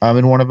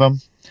 In one of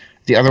them.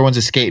 The other ones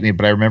escape me,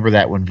 but I remember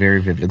that one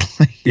very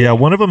vividly. Yeah,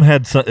 one of them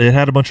had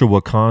a bunch of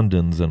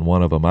Wakandans in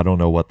one of them. I don't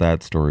know what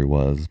that story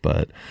was,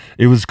 but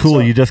it was cool. So,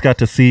 you just got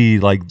to see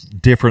like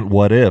different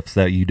what ifs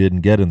that you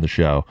didn't get in the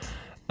show.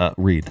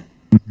 Reed.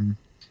 Mm-hmm.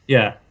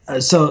 Yeah.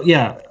 That's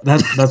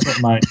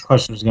what my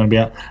question was going to be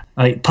at.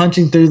 Like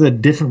punching through the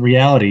different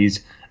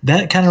realities.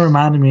 That kind of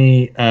reminded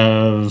me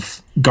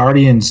of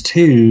Guardians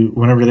 2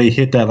 whenever they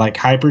hit that like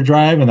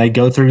hyperdrive and they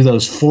go through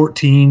those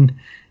 14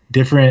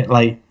 different,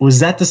 like,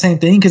 was that the same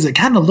thing? Because it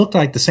kind of looked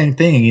like the same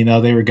thing.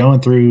 They were going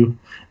through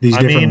these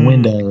different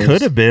windows.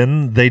 Could have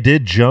been. They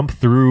did jump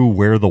through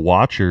where the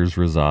Watchers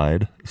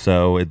reside,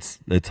 so it's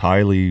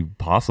highly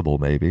possible,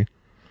 maybe.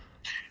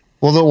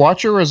 Well, the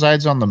Watcher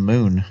resides on the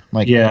moon.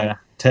 Like, yeah,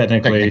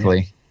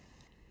 technically.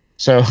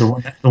 So the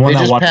one they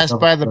that just passed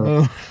by the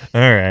moon.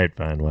 All right,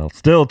 fine. Well,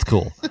 still, it's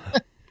cool.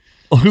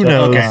 Who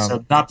knows? Okay,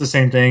 so not the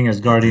same thing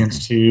as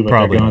Guardians 2, but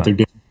Probably they're going through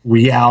different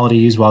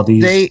realities while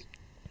these. They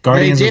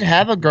did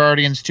have a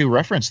Guardians 2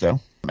 reference though.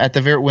 At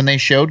the when they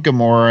showed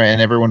Gamora and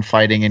everyone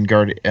fighting in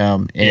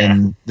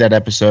that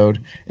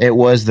episode, it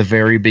was the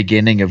very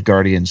beginning of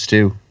Guardians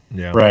 2.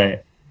 Yeah.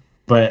 Right.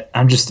 But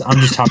I'm just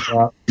talking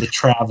about the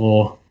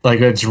travel.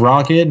 Like it's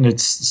Rocket and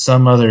it's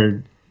some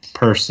other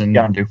person.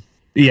 Yondu.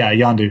 Yeah,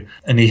 Yondu.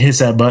 And he hits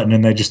that button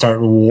and they just start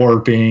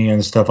warping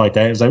and stuff like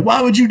that. It's like,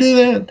 why would you do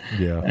that?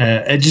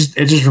 Yeah. It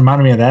just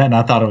reminded me of that, and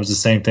I thought it was the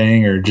same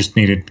thing or just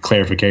needed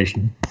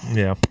clarification.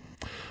 Yeah.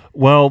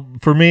 Well,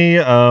 for me,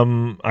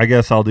 I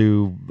guess I'll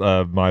do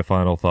my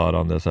final thought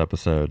on this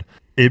episode.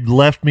 It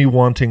left me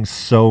wanting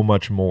so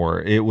much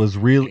more. It was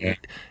really,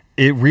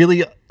 it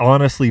really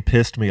honestly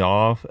pissed me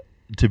off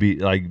to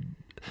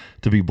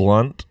be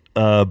blunt.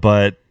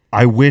 But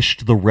I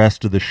wished the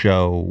rest of the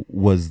show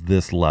was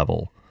this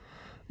level.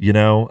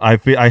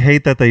 I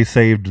hate that they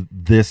saved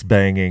this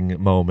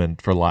banging moment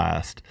for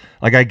last.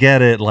 Like I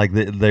get it, like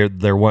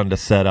they're wanting to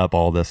set up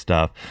all this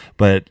stuff,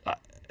 but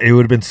it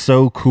would have been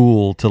so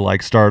cool to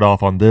like start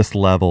off on this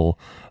level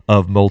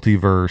of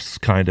multiverse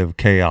kind of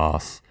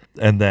chaos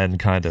and then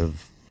kind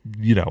of,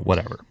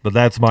 whatever. But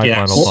that's my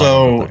final thought.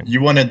 So you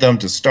wanted them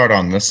to start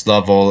on this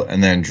level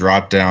and then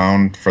drop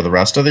down for the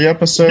rest of the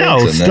episode?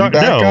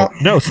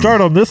 No,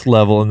 start on this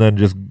level and then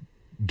just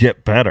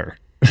get better.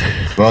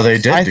 Well, they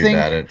did do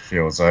that, it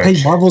feels like.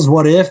 Hey, Marvel's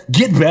What If,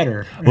 get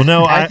better. Well,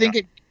 no, I think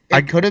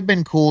it could have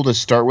been cool to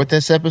start with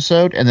this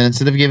episode, and then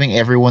instead of giving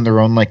everyone their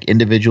own like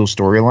individual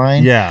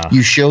storyline,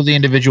 you show the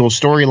individual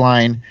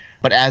storyline,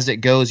 but as it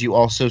goes, you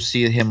also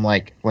see him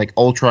like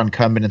Ultron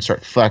come in and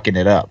start fucking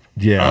it up.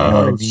 Yeah. You know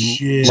what I mean?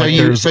 Shit. So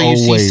you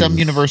see some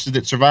universes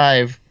that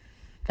survive,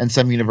 and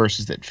some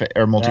universes that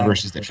or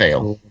multiverses that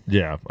fail. Cool.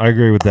 Yeah, I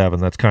agree with Devin.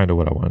 That's kind of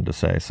what I wanted to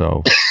say.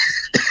 So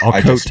I'll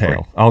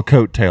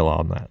coattail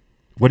on that.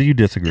 What do you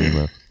disagree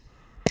with?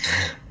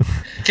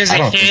 I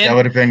don't think that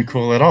would have been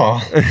cool at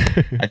all.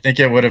 I think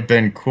it would have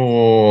been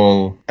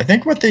cool. I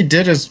think what they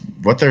did is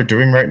what they're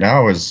doing right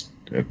now is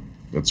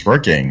it's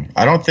working.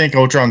 I don't think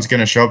Ultron's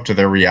going to show up to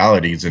their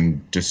realities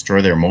and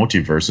destroy their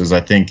multiverses. I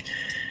think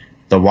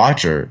the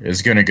Watcher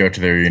is going to go to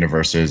their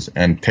universes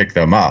and pick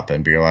them up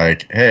and be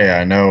like, hey,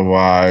 I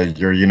know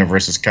your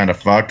universe is kind of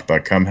fucked,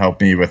 but come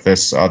help me with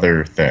this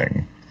other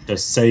thing. To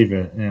save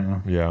it,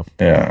 Yeah.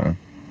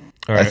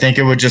 Right. I think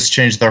it would just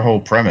change their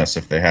whole premise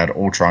if they had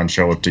Ultron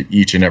show up to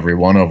each and every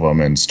one of them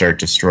and start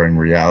destroying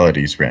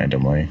realities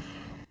randomly.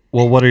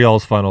 Well, what are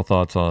y'all's final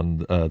thoughts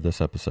on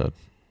this episode?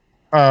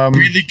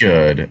 Really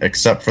good,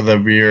 except for the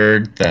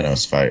weird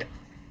Thanos fight.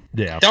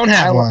 Yeah. Don't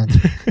have one.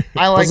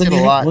 I liked it a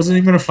lot. Wasn't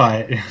even a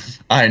fight.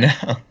 I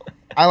know.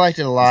 I liked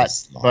it a lot,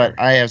 but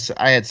I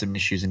had some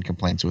issues and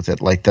complaints with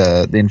it, like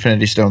the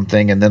Infinity Stone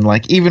thing, and then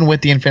like even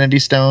with the Infinity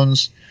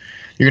Stones,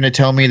 you're going to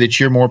tell me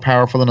that you're more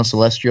powerful than a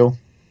Celestial?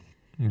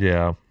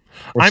 Yeah.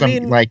 Or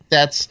something like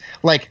that's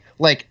like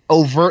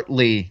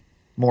overtly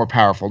more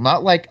powerful,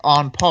 not like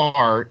on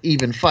par,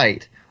 even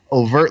fight.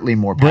 Overtly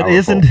more powerful. But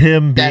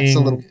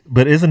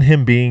isn't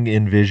him being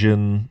in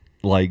Vision,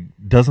 like,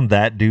 doesn't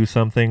that do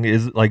something?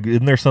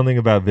 Isn't there something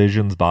about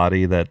Vision's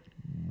body that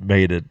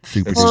made it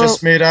super? It's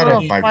just made out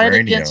of fight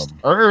against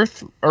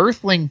vibranium.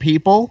 Earthling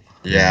people.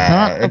 Yeah,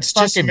 not it's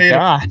just fucking made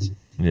God.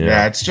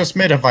 Yeah, it's just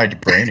made of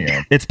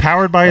vibranium. It's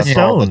powered by a That's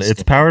all stone. that's-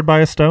 It's powered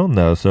by a stone,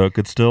 though, so it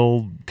could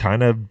still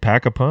kind of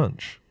pack a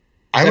punch.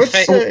 I would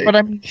say, But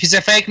I mean, He's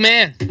a fake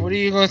man. What are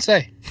you going to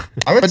say?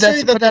 I would but say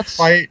that's- that but the that's-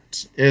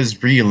 fight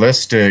is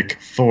realistic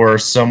for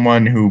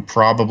someone who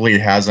probably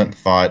hasn't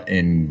fought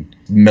in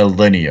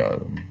millennia.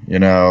 You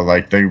know,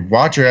 like the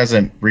Watcher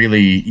hasn't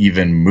really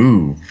even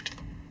moved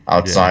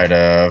outside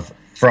of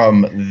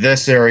from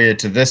this area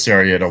to this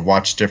area to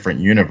watch different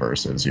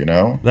universes. You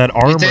know. That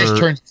he just armor.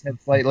 turns his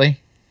head slightly.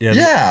 Yeah,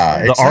 Yeah,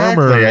 the exactly.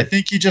 armor- I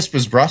think he just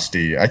was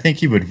rusty. I think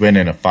he would win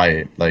in a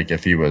fight, like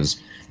if he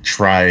was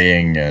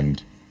trying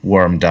and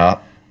warmed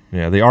up.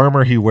 Yeah, the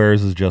armor he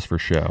wears is just for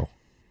show.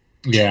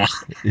 Yeah.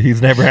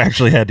 He's never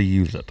actually had to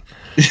use it.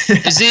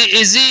 Is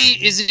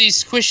he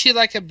squishy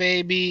like a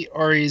baby,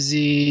 or is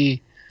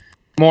he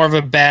more of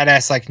a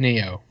badass like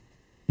Neo?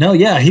 No,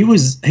 yeah, he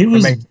was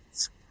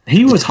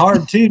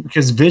hard too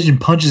because Vision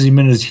punches him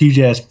in his huge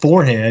ass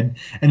forehead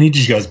and he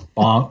just goes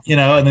bonk,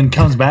 and then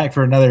comes back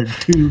for another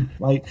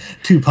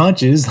two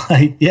punches.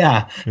 Like,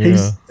 yeah,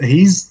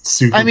 he's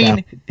super. I mean,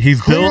 powerful. He's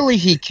built. clearly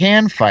he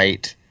can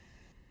fight,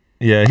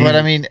 Yeah, but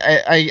I mean,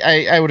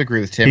 I would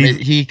agree with Tim. He's-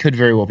 he could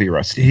very well be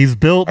rusty. he's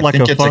built I like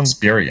think a it's fun.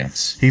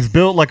 experience. He's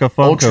built like a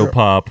Funko Ultra-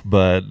 Pop,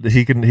 but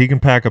he can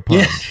pack a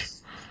punch.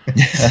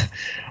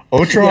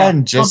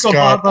 Ultron just Funko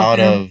got Pop out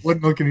him of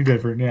wouldn't look any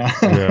different. Yeah.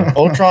 Yeah.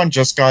 Ultron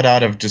just got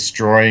out of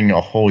destroying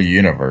a whole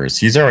universe.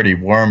 He's already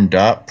warmed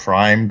up,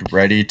 primed,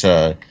 ready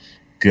to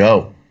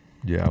go.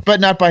 Yeah.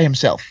 But not by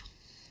himself.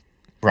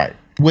 Right.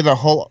 With a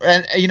whole,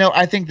 and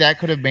I think that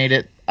could have made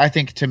it. I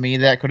think to me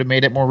that could have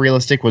made it more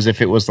realistic was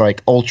if it was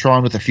like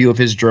Ultron with a few of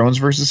his drones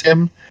versus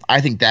him.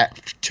 I think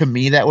that to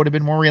me that would have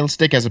been more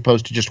realistic as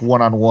opposed to just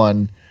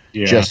one-on-one,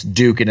 Yeah. just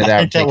duking it I out,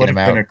 think that taking would him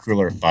have been out. a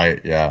cooler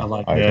fight. Yeah. I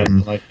like agree. that. I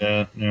like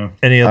that. Yeah.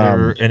 Any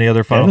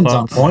other final Evan's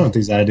on thoughts? point with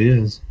these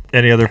ideas.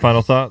 Any other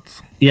final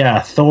thoughts?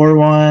 Yeah, Thor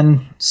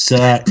one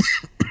sucked.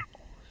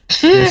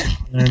 This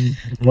one,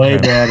 way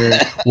better.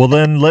 Well,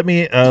 then let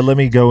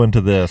me go into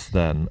this.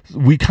 Then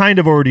we kind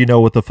of already know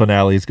what the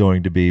finale is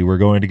going to be. We're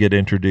going to get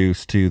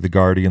introduced to the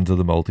Guardians of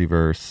the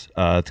Multiverse.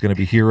 It's going to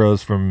be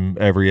heroes from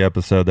every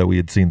episode that we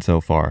had seen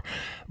so far.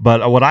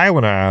 But what I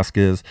want to ask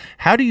is,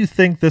 how do you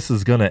think this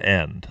is going to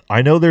end?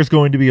 I know there's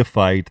going to be a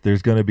fight.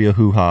 There's going to be a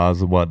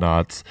hoo-ha's and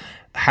whatnots.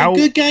 How?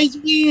 The good guys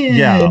win.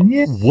 Yeah.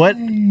 Yay.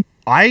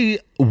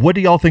 What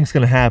do y'all think's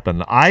going to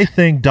happen? I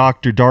think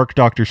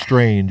Doctor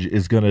Strange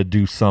is going to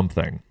do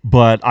something,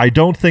 but I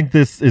don't think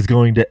this is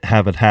going to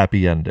have a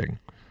happy ending.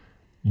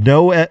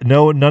 No,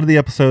 none of the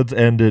episodes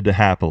ended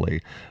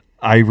happily.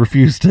 I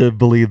refuse to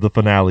believe the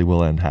finale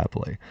will end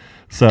happily.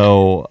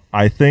 So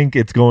I think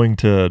it's going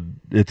to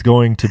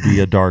be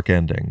a dark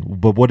ending.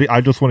 But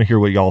I just want to hear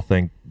what y'all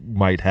think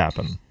might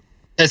happen.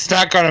 It's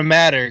not going to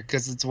matter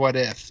because it's what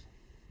if.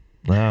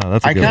 Ah,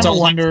 that's a I good kind one. of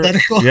wonder.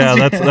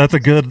 Yeah, that's a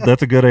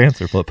good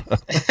answer, Flip.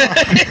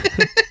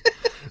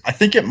 I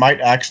think it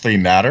might actually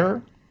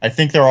matter. I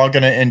think they're all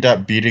going to end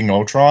up beating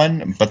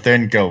Ultron, but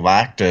then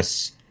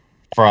Galactus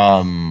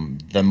from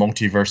the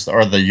multiverse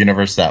or the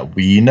universe that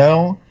we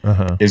know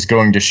Uh-huh. is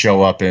going to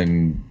show up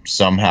and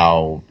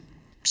somehow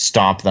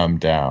stomp them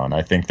down.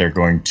 I think they're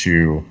going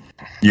to,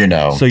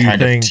 So you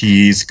kind think- of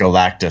tease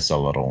Galactus a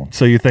little.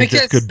 So you think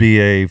this Because- could be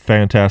a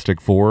Fantastic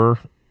Four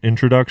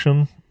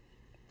introduction?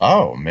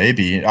 Oh,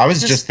 maybe. I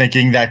was just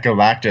thinking that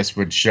Galactus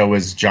would show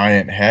his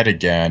giant head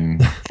again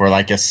for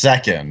like a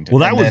second. Well,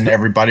 that and was then the-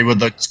 everybody would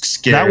look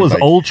scared. That was like,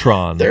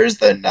 Ultron. There's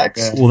the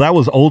next. Well, that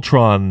was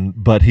Ultron,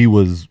 but he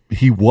was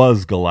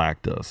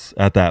Galactus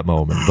at that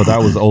moment. But that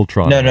was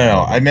Ultron. No, at no, that no.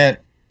 moment. I meant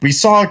we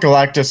saw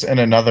Galactus in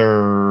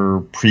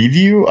another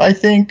preview, I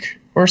think,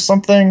 or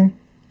something.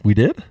 We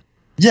did.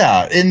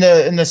 Yeah, in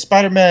the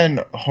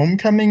Spider-Man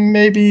Homecoming,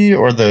 maybe,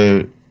 or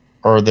the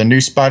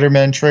new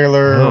Spider-Man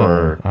trailer,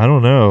 or I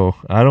don't know.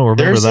 I don't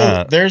remember there's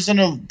that.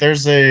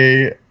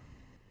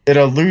 it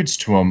alludes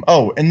to him.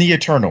 Oh, in the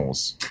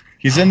Eternals.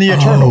 He's in the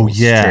Eternals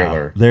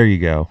trailer. There you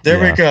go. There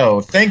Yeah. we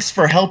go. Thanks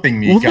for helping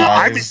me, Well, no,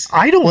 guys.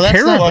 I don't Well, that's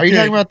care not. about. Are you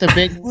talking about the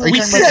big? Are you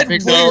talking about the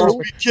big?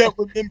 we can't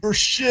remember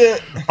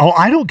shit. Oh,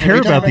 I don't care we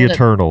about talking the about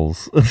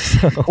Eternals.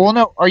 So- Well,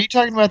 no. Are you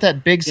talking about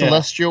that big Yeah.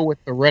 celestial with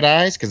the red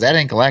eyes? Because that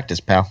ain't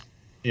Galactus, pal.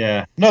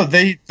 Yeah. No,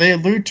 they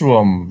allude to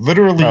him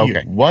literally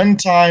Okay. one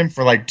time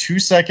for like 2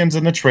 seconds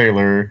in the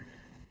trailer,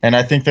 and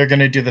I think they're going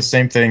to do the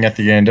same thing at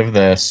the end of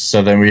this.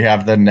 So then we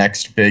have the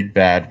next big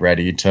bad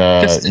ready to,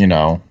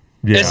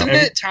 yeah,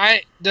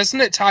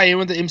 Doesn't it tie in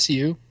with the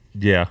MCU?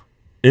 yeah.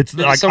 It's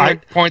Did like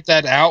someone point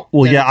that out?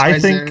 Well, that yeah, it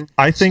ties in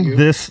I with think MCU?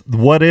 this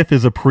What If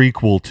is a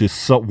prequel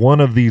to one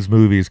of these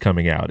movies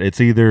coming out. It's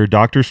either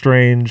Doctor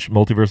Strange,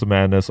 Multiverse of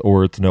Madness,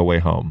 or it's No Way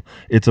Home.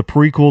 It's a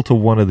prequel to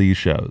one of these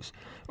shows.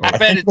 I bet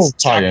think it's we'll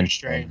tie Doctor in.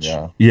 Strange.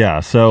 Yeah. Yeah.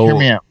 So Hear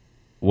me out.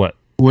 what?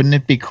 Wouldn't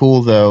it be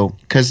cool though?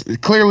 Because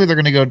clearly they're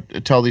going to go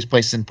to all these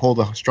places and pull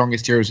the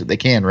strongest heroes that they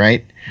can,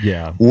 right?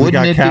 Yeah, we Wouldn't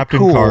got it be Captain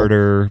cool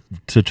Carter,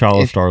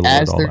 T'Challa, if Star-Lord,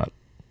 as all they're- that.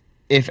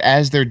 If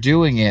as they're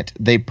doing it,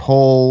 they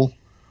pull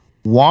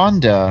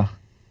Wanda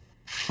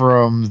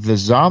from the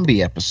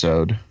zombie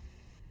episode.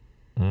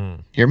 Mm,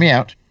 Hear me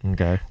out.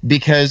 okay.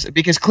 Because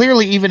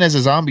clearly even as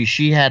a zombie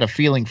she had a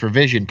feeling for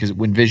Vision because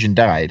when Vision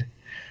died,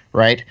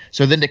 right?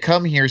 So then to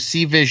come here,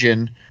 see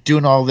Vision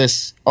doing all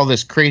this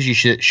crazy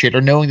shit,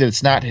 or knowing that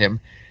it's not him,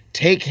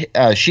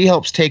 she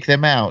helps take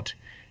them out,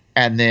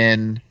 and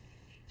then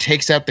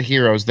takes out the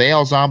heroes. They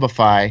all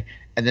zombify,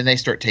 and then they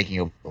start taking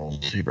over the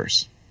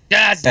multiverse.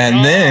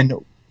 And then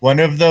one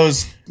of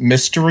those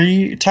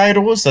mystery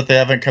titles that they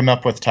haven't come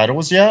up with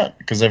titles yet,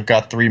 because they've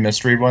got 3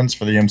 mystery ones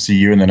for the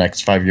MCU in the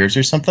next 5 years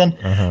or something.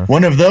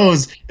 One of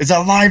those is a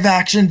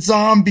live-action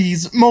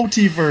zombies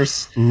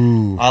multiverse.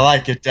 Ooh, I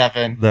like it,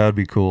 Devin. that would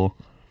be cool.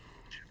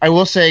 I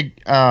will say,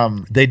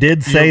 They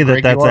did say that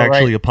Greg, that's you are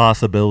actually right. a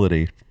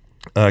possibility.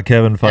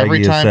 Kevin every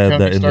Feige has time said Tony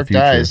that in the Stark future.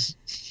 dies,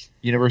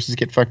 universes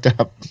get fucked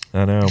up.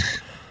 I know.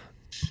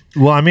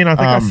 Well, I mean, I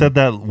think I Um, said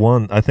that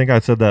one. I think I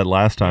said that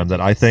last time. That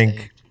I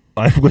think.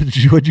 What'd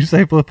you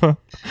say, Flippo?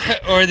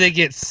 Or they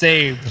get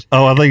saved.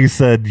 Oh, I thought you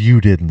said you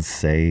didn't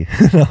say.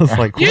 And I was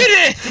like, You what?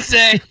 didn't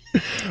say.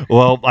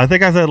 Well, I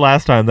think I said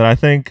last time that I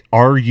think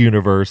our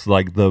universe,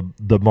 like the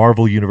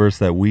Marvel universe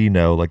that we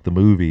know, like the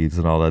movies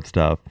and all that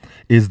stuff,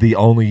 is the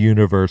only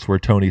universe where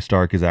Tony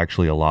Stark is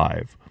actually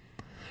alive.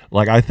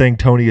 Like, I think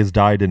Tony has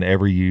died in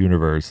every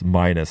universe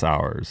minus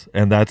ours,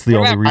 and that's the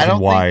What only about- reason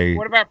why.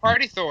 What about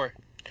Party Thor?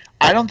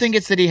 I don't think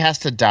it's that he has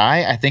to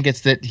die. I think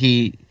it's that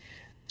he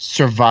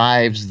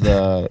survives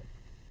the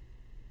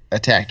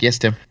attack. Yes,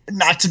 Tim.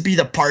 Not to be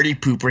the party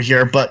pooper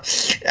here,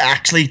 but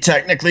actually,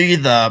 technically,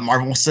 the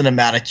Marvel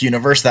Cinematic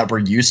Universe that we're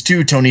used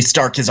to, Tony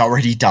Stark has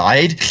already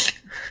died.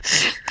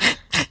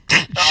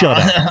 Shut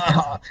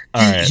up.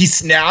 All right. He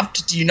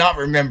snapped. Do you not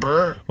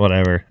remember?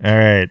 Whatever. All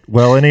right.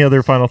 Well, any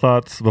other final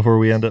thoughts before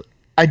we end it?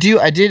 I did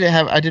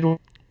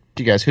want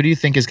you guys. Who do you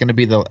think is going to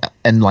be the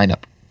end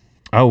lineup?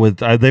 Oh,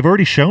 they've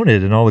already shown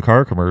it in all the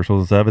car commercials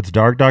and stuff. It's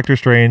Dark Doctor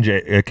Strange,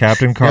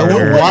 Captain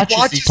Carter, watch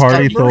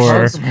Party Thor. What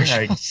are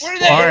they?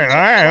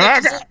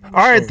 All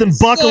right. Then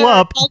buckle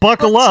up.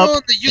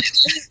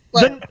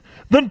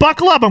 Then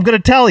buckle up. I'm going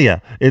to tell you.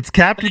 It's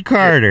Captain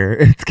Carter.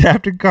 It's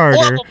Captain Carter.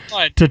 Horrible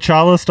fun.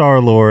 T'Challa,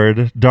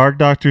 Star-Lord, Dark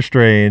Doctor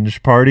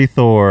Strange, Party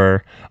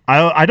Thor.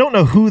 I don't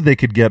know who they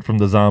could get from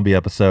the zombie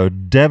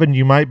episode. Devin,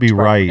 you might be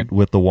right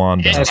with the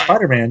Wanda.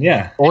 Spider-Man,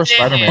 yeah. Or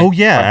Spider-Man? Oh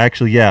yeah,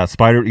 actually yeah,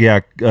 Sorcerer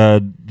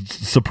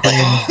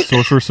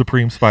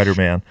Supreme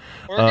Spider-Man.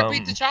 Or it could be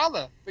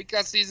T'Challa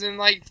because he's in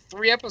like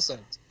 3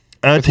 episodes.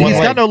 With He's one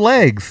got leg. no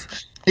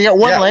legs. He got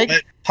one Yeah, leg.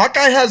 but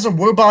Hawkeye has a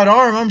robot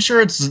arm. I'm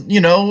sure it's,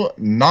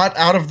 not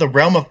out of the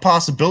realm of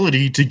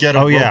possibility to get a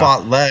Oh, yeah.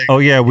 robot leg. Oh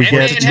yeah, we And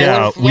get it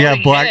has a we have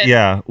floating Black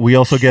head. we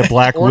also get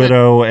Black Or-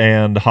 Widow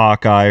and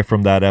Hawkeye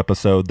from that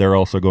episode. They're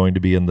also going to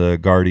be in the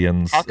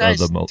Guardians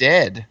Hawkeye's of the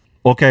dead.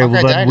 Okay, Hawkeye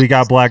well then died we in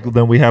got this Black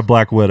then we have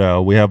Black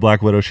Widow. We have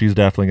Black Widow, she's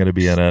definitely going to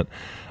be in it.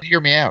 Hear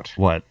me out.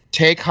 What?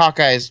 Take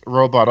Hawkeye's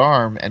robot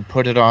arm and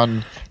put it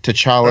on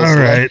T'Challa's All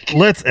leg. right,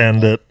 let's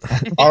end it.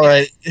 All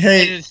right.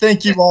 Hey,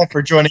 thank you all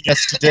for joining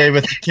us today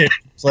with the Cape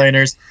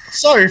Complainers.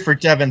 Sorry for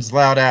Devin's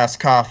loud ass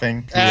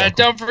coughing.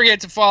 Don't forget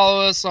to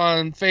follow us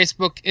on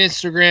Facebook,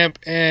 Instagram,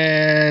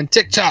 and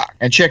TikTok.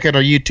 And check out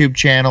our YouTube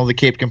channel, The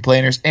Cape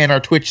Complainers, and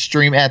our Twitch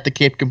stream at The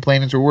Cape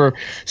Complainers, where we're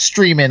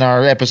streaming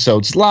our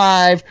episodes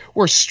live.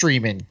 We're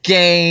streaming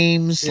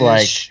games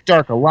like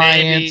Dark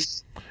Alliance.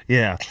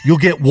 Yeah, you'll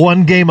get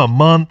one game a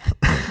month.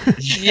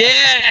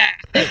 Yeah,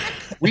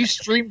 We've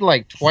streamed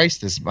like twice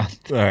this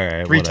month. All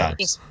right, 3 whatever. times.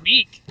 this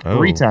week. Oh,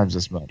 3 times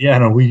this month. Yeah,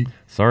 no, we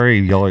Sorry,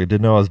 y'all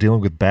didn't know I was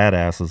dealing with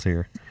badasses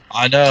here.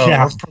 I know.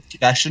 Yeah. We're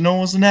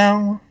professionals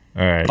now.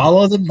 All right.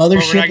 follow the not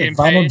Mothership getting and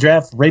Final paid.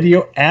 Draft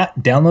Radio app.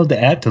 Download the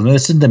app to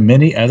listen to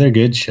many other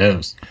good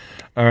shows.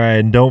 All right,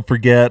 and don't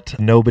forget,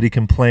 nobody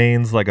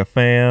complains like a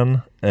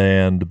fan.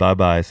 And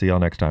bye-bye. See y'all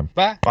next time.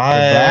 Bye. Bye.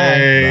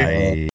 Bye.